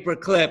the paper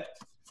clip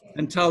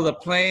until the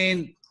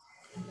plane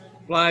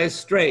flies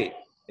straight.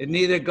 It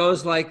neither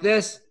goes like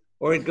this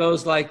or it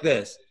goes like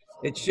this.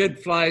 It should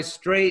fly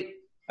straight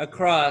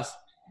across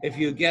if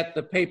you get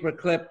the paper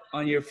clip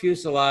on your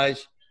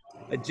fuselage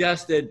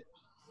adjusted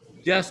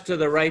just to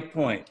the right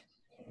point.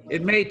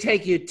 It may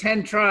take you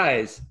 10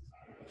 tries,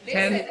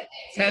 10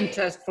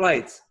 test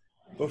flights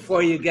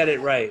before you get it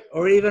right,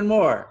 or even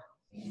more.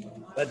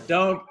 But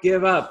don't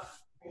give up.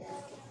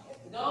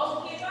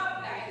 Don't give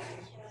up, guys.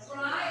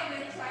 Try and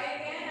then try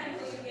again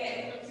until you get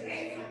it.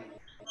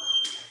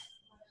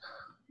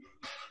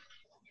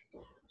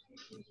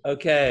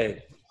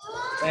 Okay.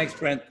 Thanks,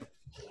 Brent.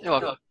 You're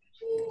welcome.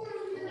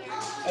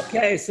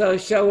 Okay, so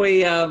shall we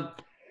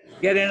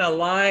get in a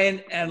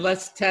line and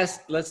let's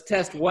test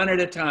one at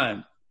a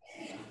time.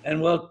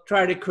 And we'll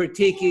try to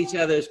critique each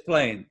other's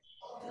plane.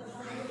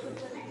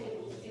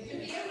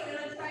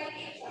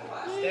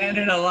 Stand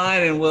in a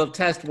line and we'll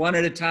test one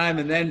at a time,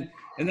 and then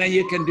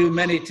you can do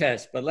many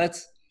tests. But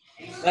let's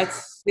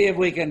see if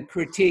we can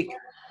critique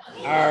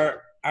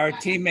our our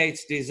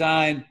teammates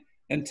design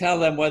and tell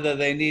them whether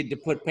they need to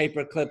put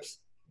paper clips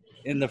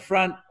in the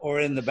front or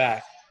in the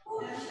back.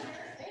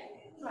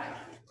 Right.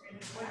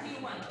 What do you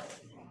want?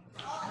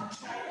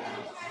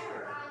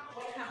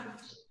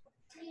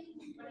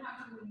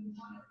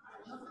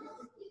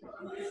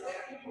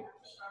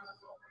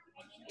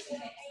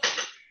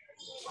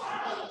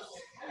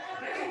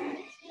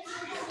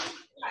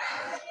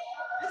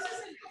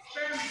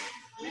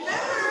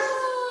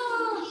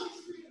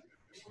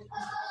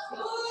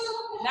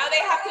 Now they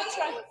have to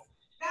try.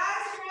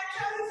 Guys, can I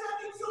tell you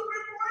something super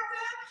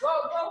important? Go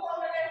over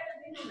there.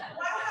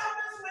 What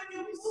happens when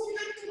you move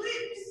the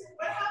clips?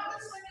 What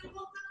happens when you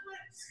move the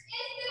clips?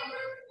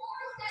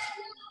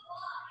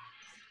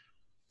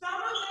 Some of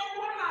them,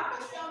 what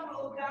happens? Some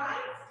will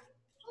die.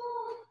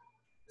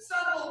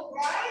 Some will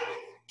ride.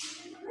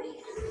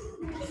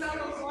 Some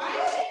will ride.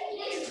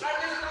 Are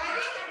they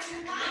riding?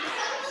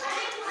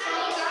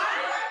 Some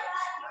die.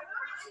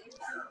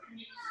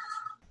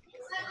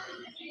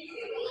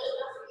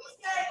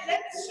 Okay,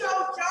 let's show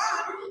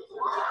John.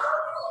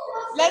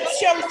 Let's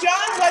show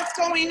John what's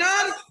going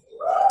on.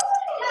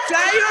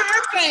 Fly your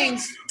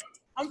airplanes.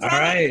 All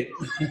right.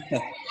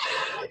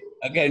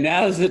 Okay,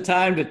 now's the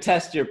time to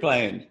test your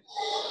plane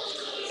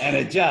and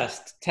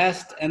adjust.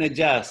 Test and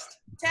adjust.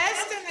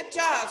 Test and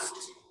adjust.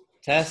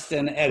 Test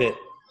and edit.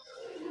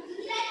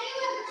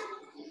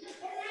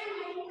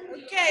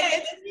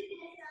 Okay,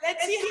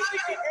 let's see how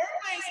your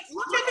airplanes,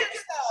 look at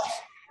yourselves.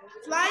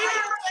 Fly your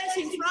airplanes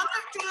in front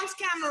of John's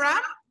camera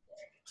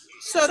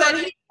so that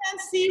he can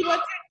see what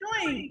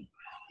you're doing.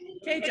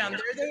 Okay, John,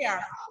 there they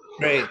are.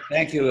 Great,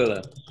 thank you,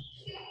 Lula.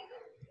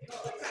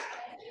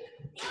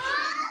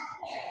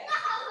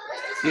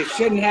 You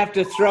shouldn't have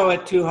to throw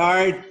it too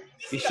hard.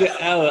 You should,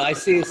 oh, I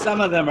see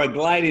some of them are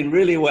gliding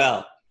really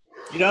well.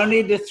 You don't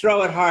need to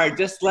throw it hard,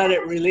 just let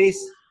it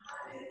release.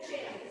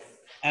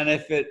 And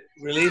if it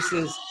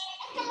releases,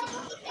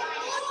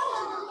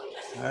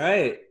 all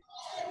right.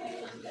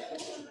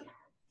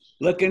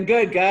 Looking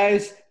good,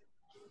 guys.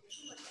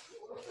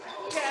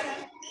 Okay.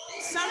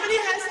 Somebody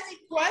has any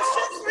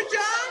questions for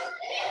John?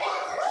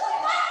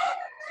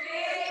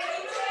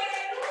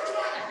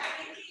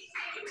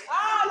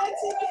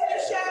 Let's see Miss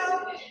Michelle.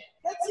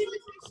 Let's see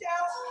Miss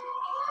Michelle.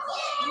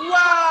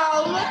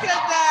 Wow, look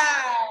at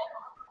that.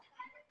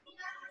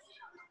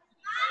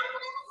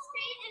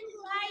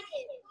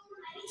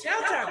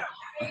 Tell John.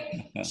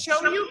 Show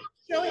him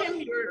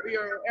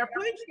your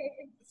airplane.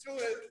 Show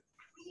him.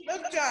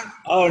 Look, John.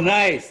 Oh,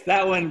 nice.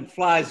 That one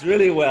flies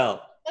really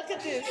well. Look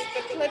at this.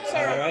 The clips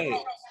are all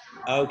right.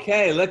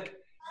 Okay, look.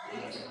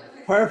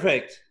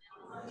 Perfect.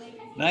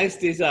 Nice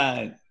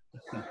design.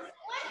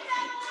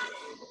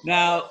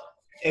 Now,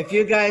 if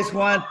you guys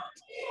want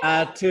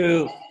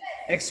to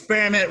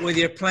experiment with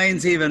your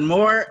planes even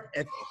more,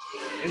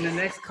 in the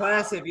next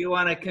class, if you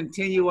want to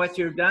continue what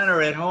you've done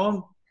or at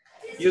home,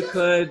 you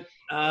could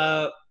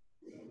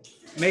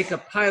make a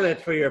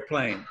pilot for your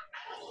plane.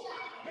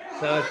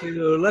 So if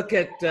you look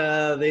at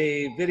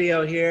the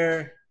video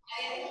here.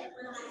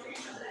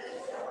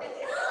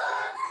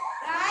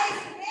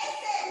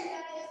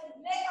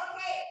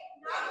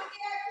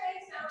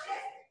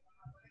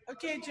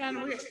 Okay,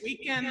 John, we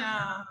can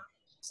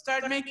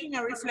start making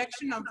a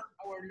reflection of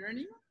our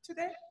learning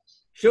today.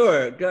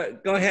 Sure, go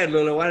ahead,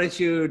 Lula. Why don't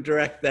you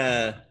direct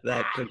the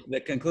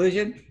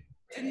conclusion?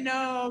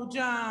 No,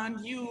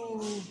 John,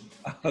 you.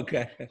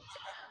 Okay.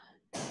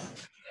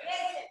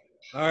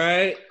 All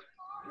right.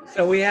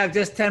 So we have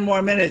just 10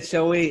 more minutes.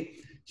 Shall we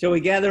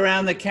gather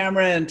around the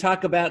camera and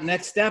talk about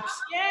next steps?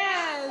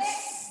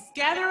 Yes.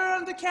 Gather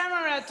around the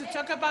camera to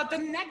talk about the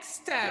next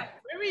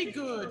step. Very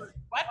good.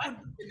 What would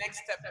be the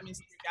next step,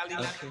 Mr.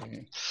 Galina?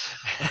 Okay.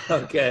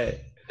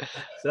 Okay.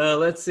 So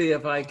let's see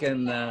if I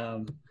can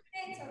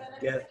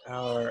get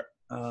our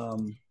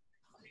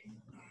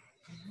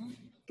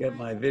get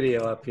my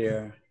video up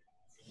here.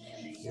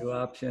 View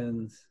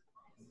options.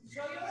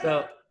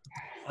 So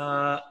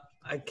I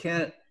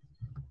can't.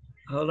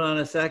 Hold on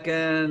a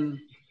second.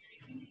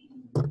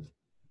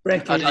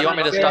 Brent, do you want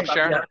me to stop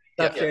sharing? Yeah,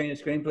 stop sharing your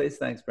screen, please.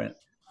 Thanks, Brent.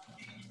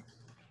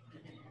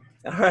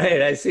 All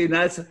right, I see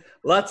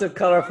lots of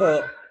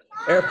colorful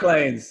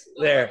airplanes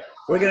there.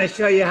 We're going to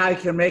show you how you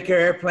can make your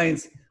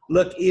airplanes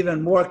look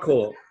even more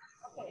cool.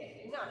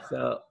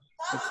 So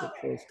let's hit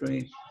full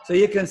screen. So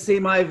you can see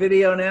my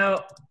video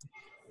now.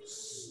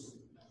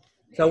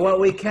 So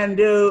what we can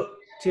do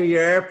to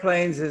your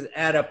airplanes is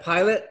add a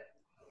pilot.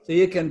 So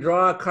you can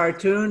draw a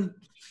cartoon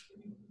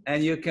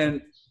and you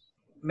can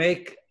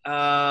make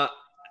a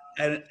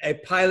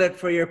pilot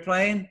for your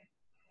plane.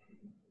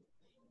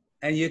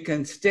 And you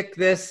can stick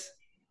this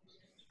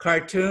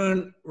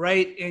cartoon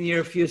right in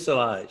your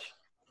fuselage.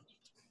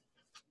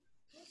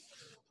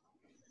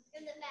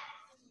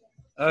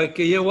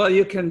 Okay, well,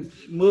 you can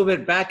move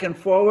it back and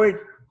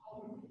forward.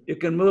 You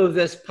can move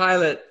this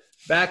pilot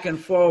back and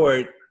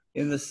forward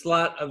in the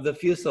slot of the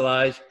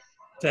fuselage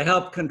to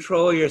help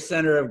control your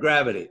center of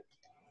gravity.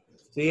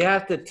 So you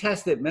have to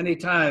test it many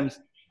times.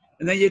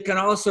 And then you can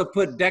also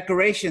put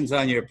decorations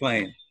on your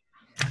plane.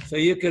 So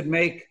you could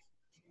make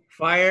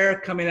fire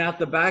coming out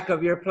the back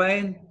of your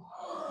plane.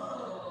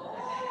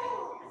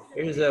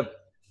 Here's a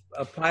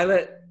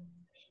pilot.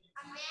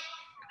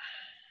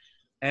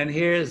 And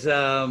here's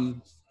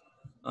on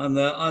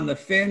the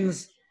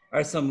fins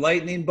are some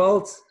lightning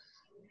bolts.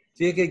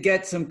 So you could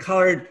get some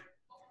colored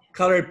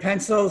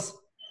pencils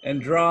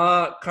and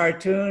draw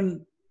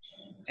cartoon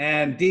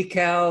and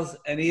decals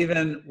and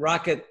even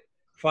rocket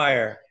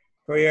fire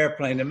for your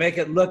airplane to make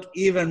it look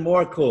even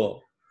more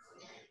cool.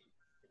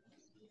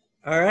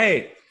 All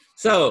right,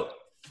 so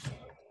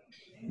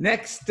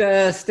next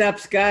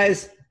steps,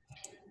 guys,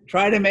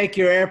 try to make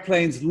your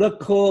airplanes look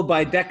cool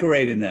by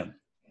decorating them.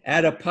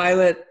 Add a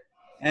pilot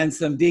and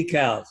some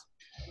decals.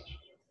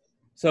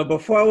 So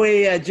before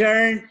we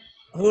adjourn,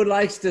 who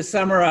likes to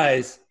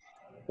summarize?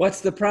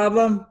 What's the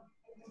problem?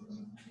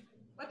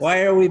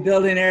 Why are we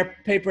building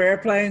paper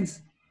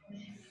airplanes?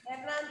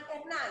 Hernan,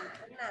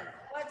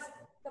 what's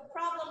the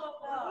problem of the...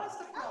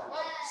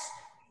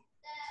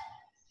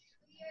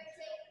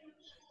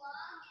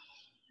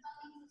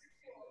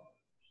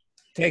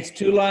 Takes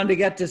too long to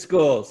get to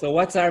school. So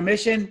what's our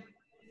mission? To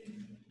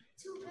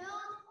build a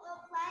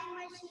flying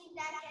machine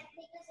that can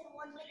take us in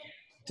 1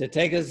 minute. To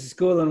take us to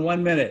school in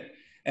 1 minute.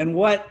 And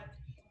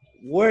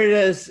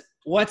what's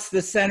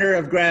the center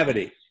of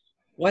gravity?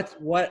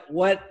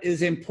 What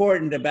is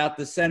important about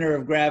the center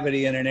of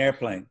gravity in an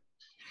airplane?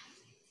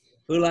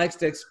 Who likes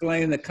to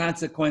explain the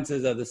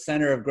consequences of the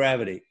center of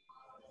gravity?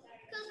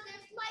 Because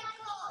there's like a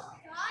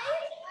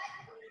drive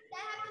that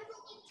happens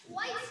only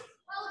twice.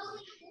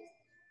 Probably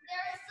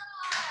there's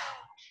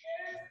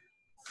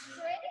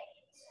straight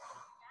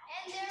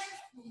and there's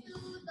to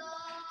the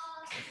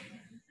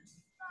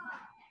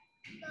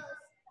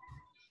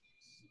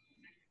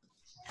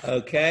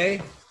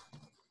Okay.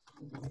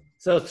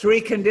 So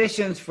 3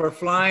 conditions for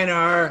flying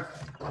our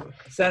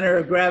center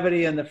of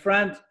gravity in the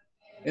front,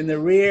 in the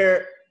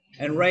rear,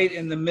 and right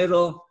in the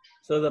middle,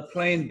 so the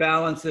plane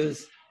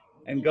balances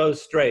and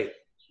goes straight,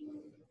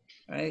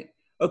 right?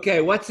 Okay,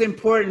 what's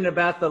important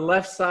about the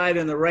left side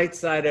and the right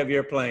side of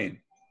your plane?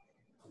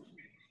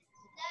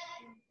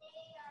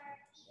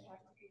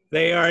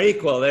 They are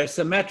equal, they're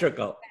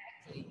symmetrical.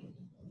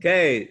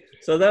 Okay,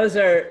 so those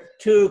are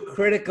 2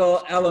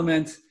 critical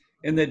elements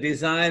in the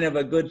design of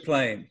a good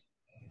plane: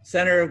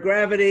 center of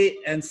gravity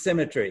and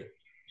symmetry.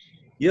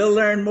 You'll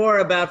learn more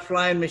about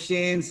flying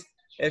machines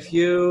if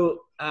you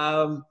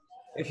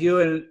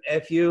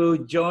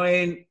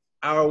join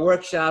our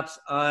workshops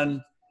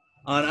on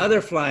other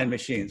flying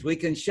machines. We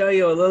can show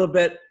you a little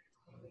bit.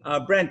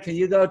 Brent, can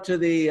you go to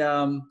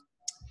the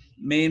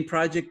main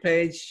project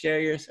page?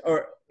 Share your,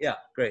 yeah,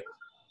 great.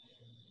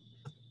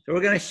 So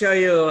we're going to show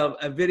you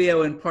a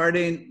video in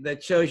parting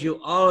that shows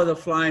you all of the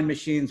flying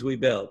machines we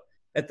build.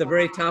 At the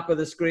very top of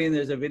the screen,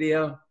 there's a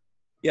video.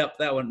 Yep,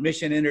 that one,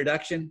 mission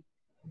introduction.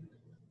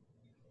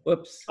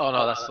 Whoops. Oh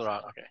no, that's the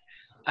wrong. Okay,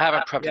 I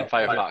haven't prepped in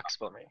Firefox,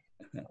 but me.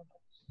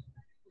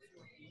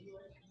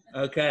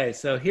 Okay,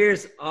 so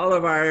here's all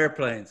of our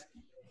airplanes.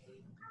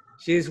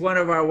 She's one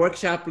of our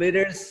workshop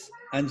leaders,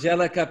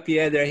 Angelica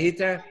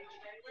Piedrejita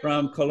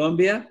from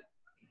Colombia.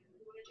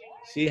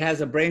 She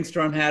has a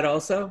brainstorm hat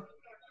also.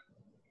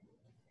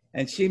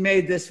 And she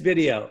made this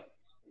video.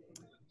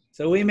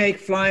 So we make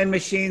flying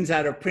machines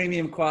out of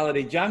premium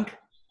quality junk.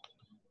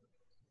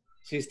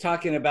 She's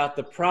talking about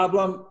the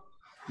problem.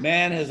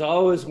 Man has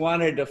always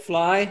wanted to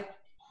fly,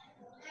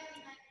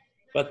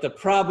 but the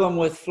problem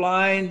with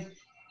flying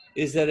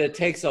is that it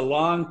takes a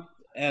long,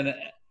 and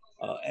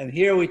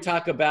here we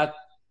talk about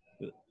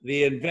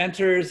the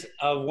inventors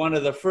of one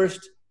of the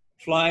first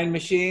flying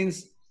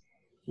machines,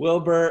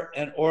 Wilbur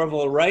and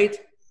Orville Wright,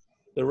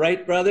 the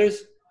Wright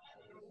brothers.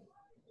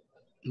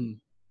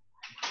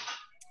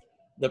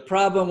 The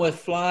problem with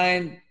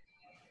flying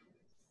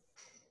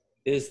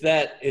is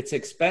that it's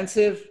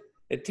expensive,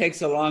 it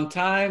takes a long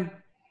time,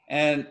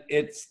 and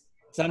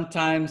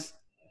sometimes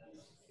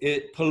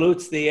it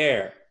pollutes the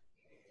air.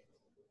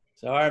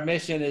 So our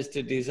mission is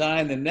to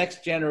design the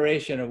next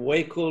generation of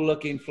way cool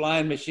looking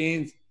flying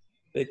machines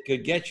that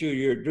could get you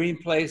your dream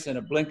place in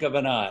a blink of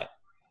an eye.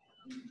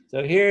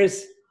 So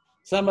here's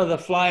some of the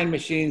flying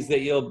machines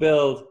that you'll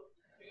build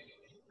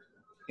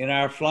in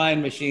our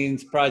flying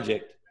machines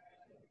project.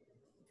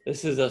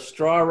 This is a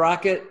straw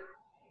rocket.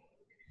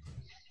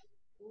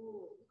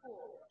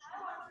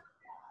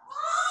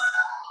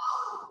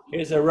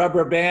 Here's a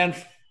rubber band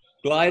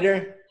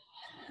glider.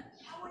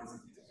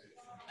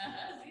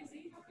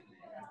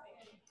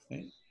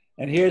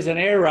 And here's an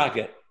air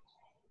rocket.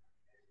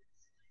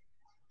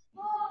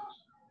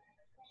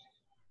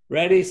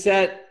 Ready,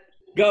 set,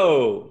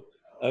 go.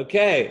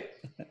 Okay,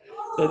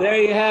 so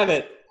there you have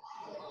it.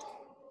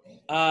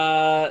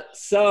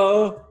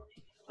 So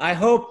I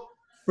hope,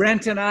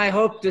 Brent and I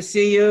hope to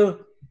see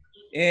you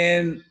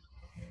in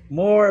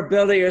more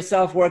Build It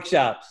Yourself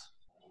workshops.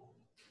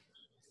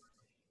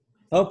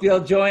 Hope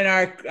you'll join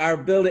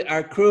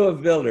our crew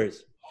of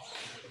builders.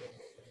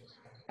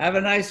 Have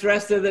a nice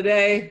rest of the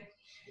day.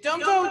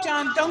 Don't go,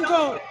 John. Don't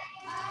go.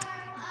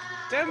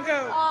 Don't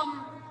go.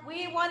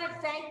 We want to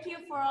thank you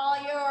for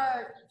all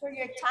your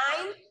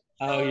time.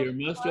 Oh, you're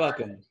most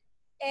welcome.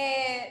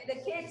 The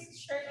kids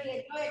surely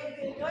enjoy it.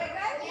 Did you enjoy it,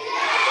 guys?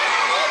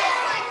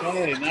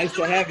 Hey, nice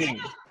to have you.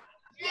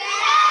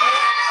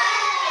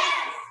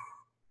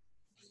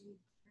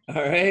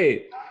 All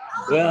right.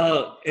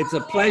 Well, it's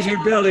a pleasure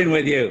building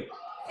with you.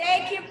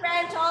 Thank you,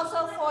 Brent,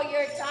 also for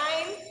your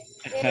time.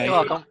 You're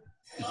welcome.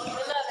 We love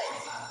it.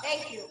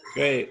 Thank you.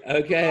 Great.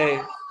 Okay.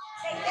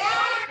 Take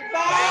care.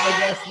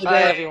 Bye.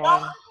 Bye,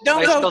 everyone. Don't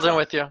Nice go. building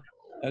with you.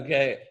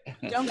 Okay.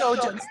 Don't go,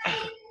 John.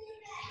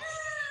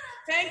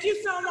 Thank you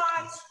so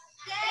much.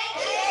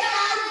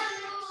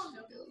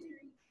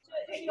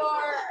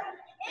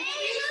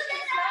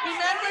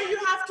 Remember, you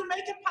have to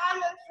make a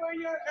pilot for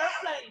your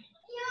airplane.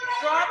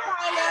 Draw a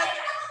pilot.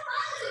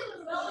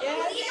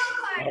 Yes.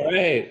 All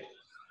right.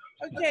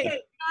 Okay.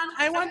 John,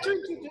 I want to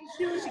introduce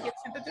you. She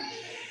gets into the.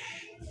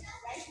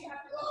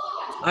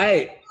 Hi.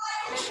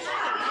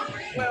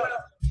 Well,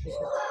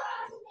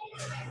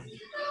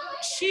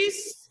 she's.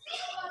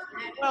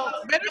 Well,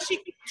 better she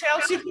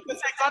tells you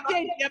because I got the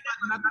idea, but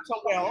not so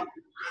well.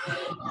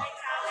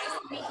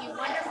 Thank you.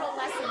 Wonderful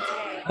lesson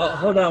today.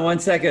 Hold on one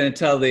second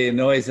until the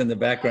noise in the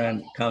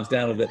background calms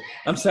down a little bit.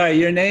 I'm sorry,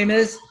 your name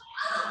is?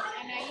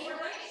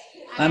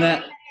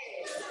 Ana.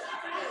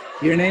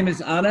 Your name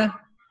is Ana?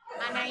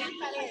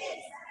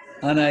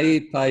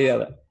 Anaí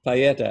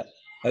Payeta.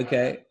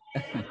 Okay.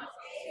 So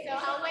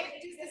I'll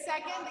wait just a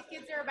second. The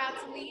kids are about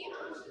to leave.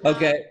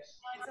 Okay.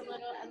 It's a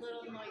little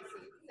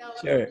noisy. So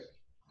Sure.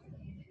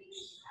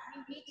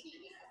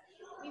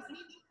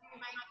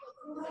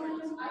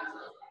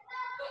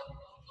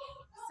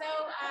 So,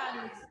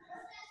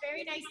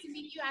 very nice to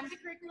meet you. I'm the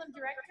curriculum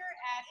director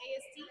at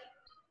AST,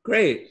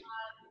 Great.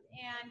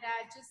 and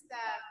just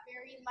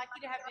very lucky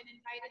to have been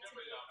invited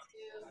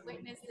to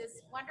witness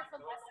this wonderful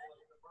lesson.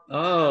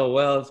 Oh,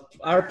 well, it's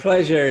our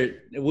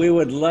pleasure. We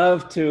would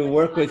love to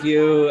work with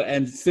you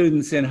and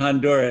students in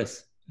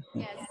Honduras.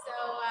 Yes, so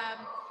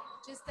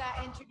just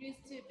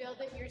introduced to Build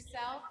It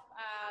Yourself,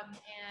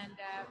 and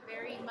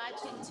very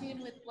much in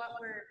tune with what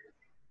we're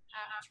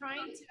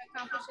trying to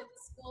accomplish at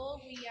the school.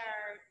 We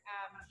are,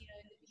 in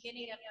the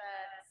beginning of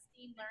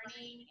STEAM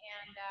learning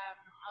and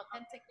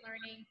authentic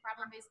learning,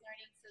 problem-based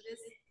learning. So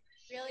this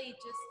really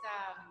just,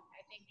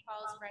 I think,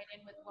 falls right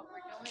in with what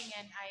we're doing,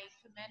 and I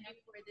commend you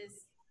for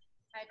this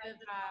type of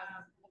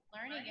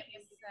learning. It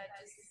was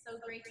just so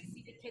great to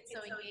see the kids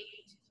so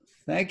engaged.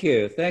 Thank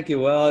you. Thank you.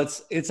 Well,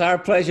 it's our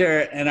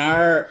pleasure, and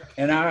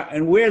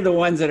we're the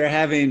ones that are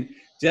having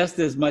just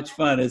as much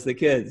fun as the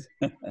kids.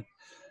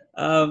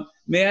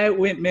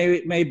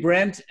 May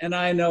Brent and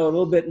I know a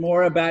little bit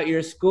more about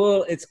your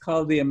school. It's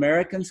called the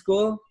American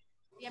School.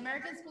 The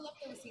American School of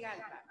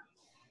Tegucigalpa.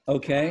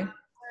 Okay. We're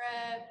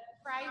a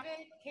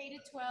private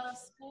K-12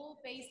 school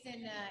based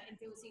in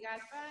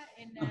Tegucigalpa,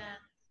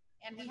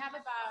 and we have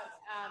about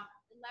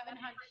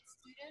 1,100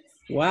 students.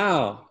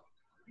 Wow.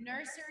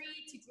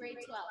 Nursery to grade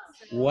 12.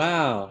 So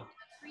Wow.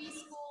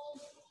 Preschool,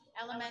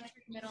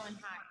 elementary, middle, and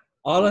high.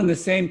 All on the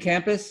same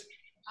campus?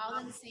 All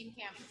in the same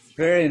campus.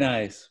 Very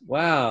nice.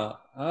 Wow.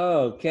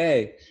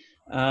 Okay.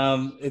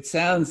 It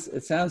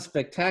sounds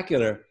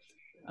spectacular.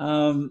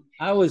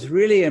 I was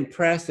really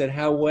impressed at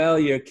how well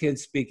your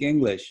kids speak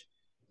English.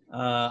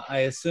 I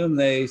assume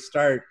they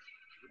start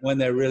when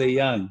they're really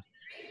young.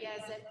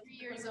 Yes, at 3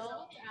 years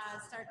old,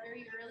 start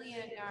very early,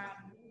 and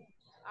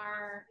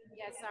our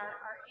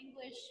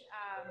English,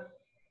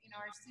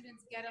 our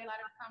students get a lot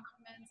of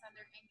compliments on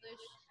their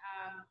English,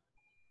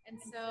 and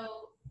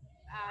so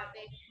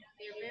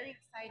they're very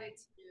excited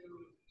to,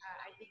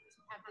 I think, to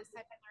have this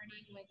type of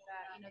learning with,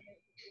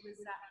 it was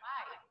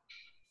live,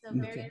 so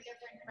very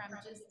different from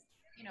just,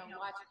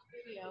 watching a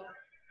video,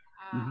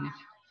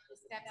 the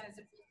steps as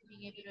opposed to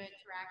being able to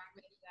interact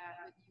with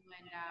you,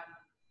 and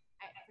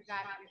I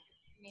forgot your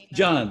name.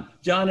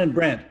 John and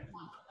Brent.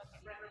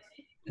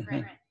 Okay,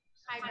 Brent.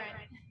 Hi,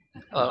 Brent.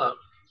 Hello.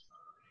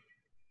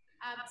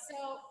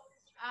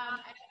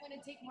 I don't want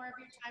to take more of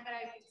your time, but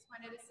I just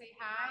wanted to say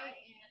hi,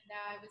 and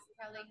I was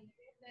telling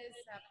this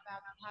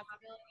about the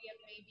possibility of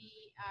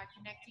maybe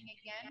connecting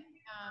again,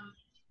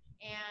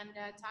 and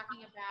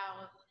talking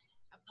about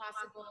a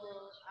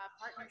possible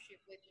partnership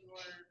with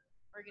your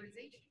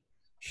organization.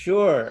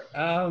 Sure.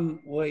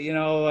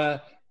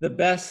 Well, the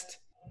best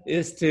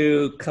is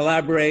to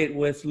collaborate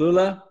with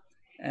Lula,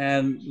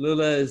 and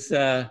Lula is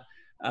a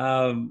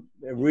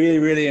really,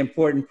 really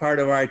important part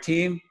of our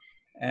team.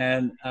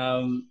 And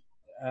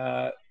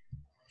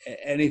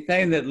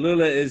anything that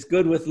Lula is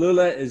good with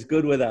Lula is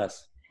good with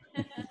us.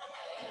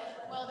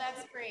 Well,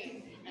 that's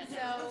great.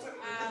 So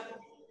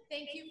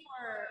thank you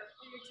for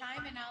your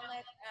time, and I'll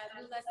let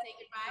Lula say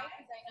goodbye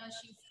because I know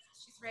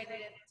she's ready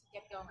to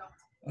get going.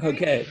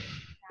 Okay,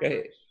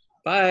 great.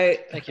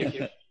 Bye. Thank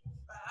you.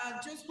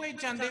 Just wait,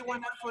 John. They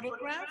want a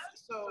photograph,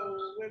 so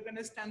we're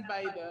gonna stand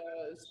by the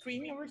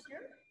screen over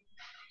here.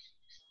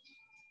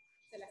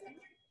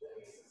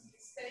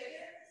 Stay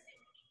here.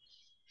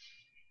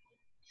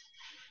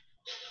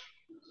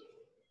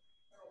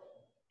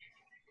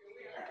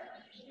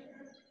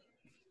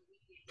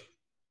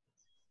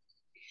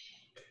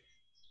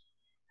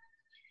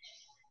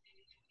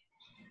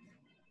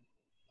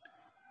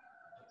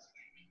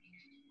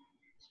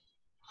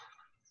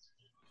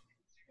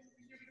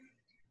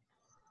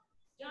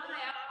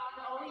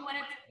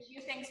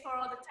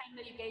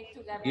 that you gave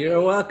to Gabriel.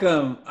 You're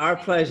welcome. Our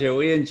pleasure.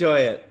 We enjoy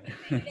it.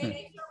 Thank you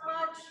so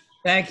much.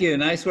 Thank you.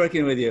 Nice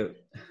working with you.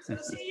 So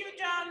see you,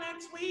 John,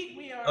 next week.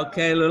 We are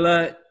Okay,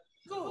 Lula.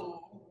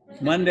 cool.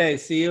 Monday.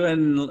 See you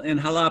in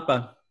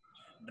Jalapa.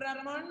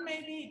 Ramon,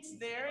 maybe it's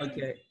there.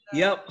 Okay.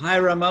 Yep. Hi,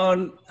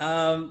 Ramon.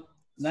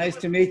 Nice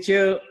to meet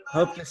you.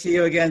 Hope to see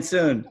you again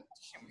soon.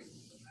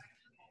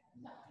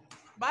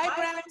 Bye,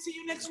 Brent. See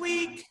you next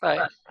week.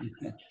 Bye.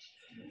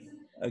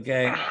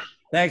 Okay.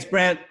 Thanks,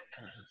 Brent.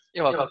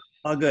 You're welcome.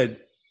 All good.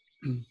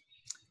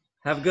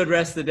 Have a good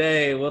rest of the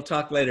day. We'll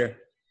talk later.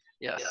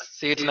 Yes.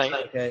 See you tonight.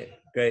 Okay,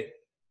 great.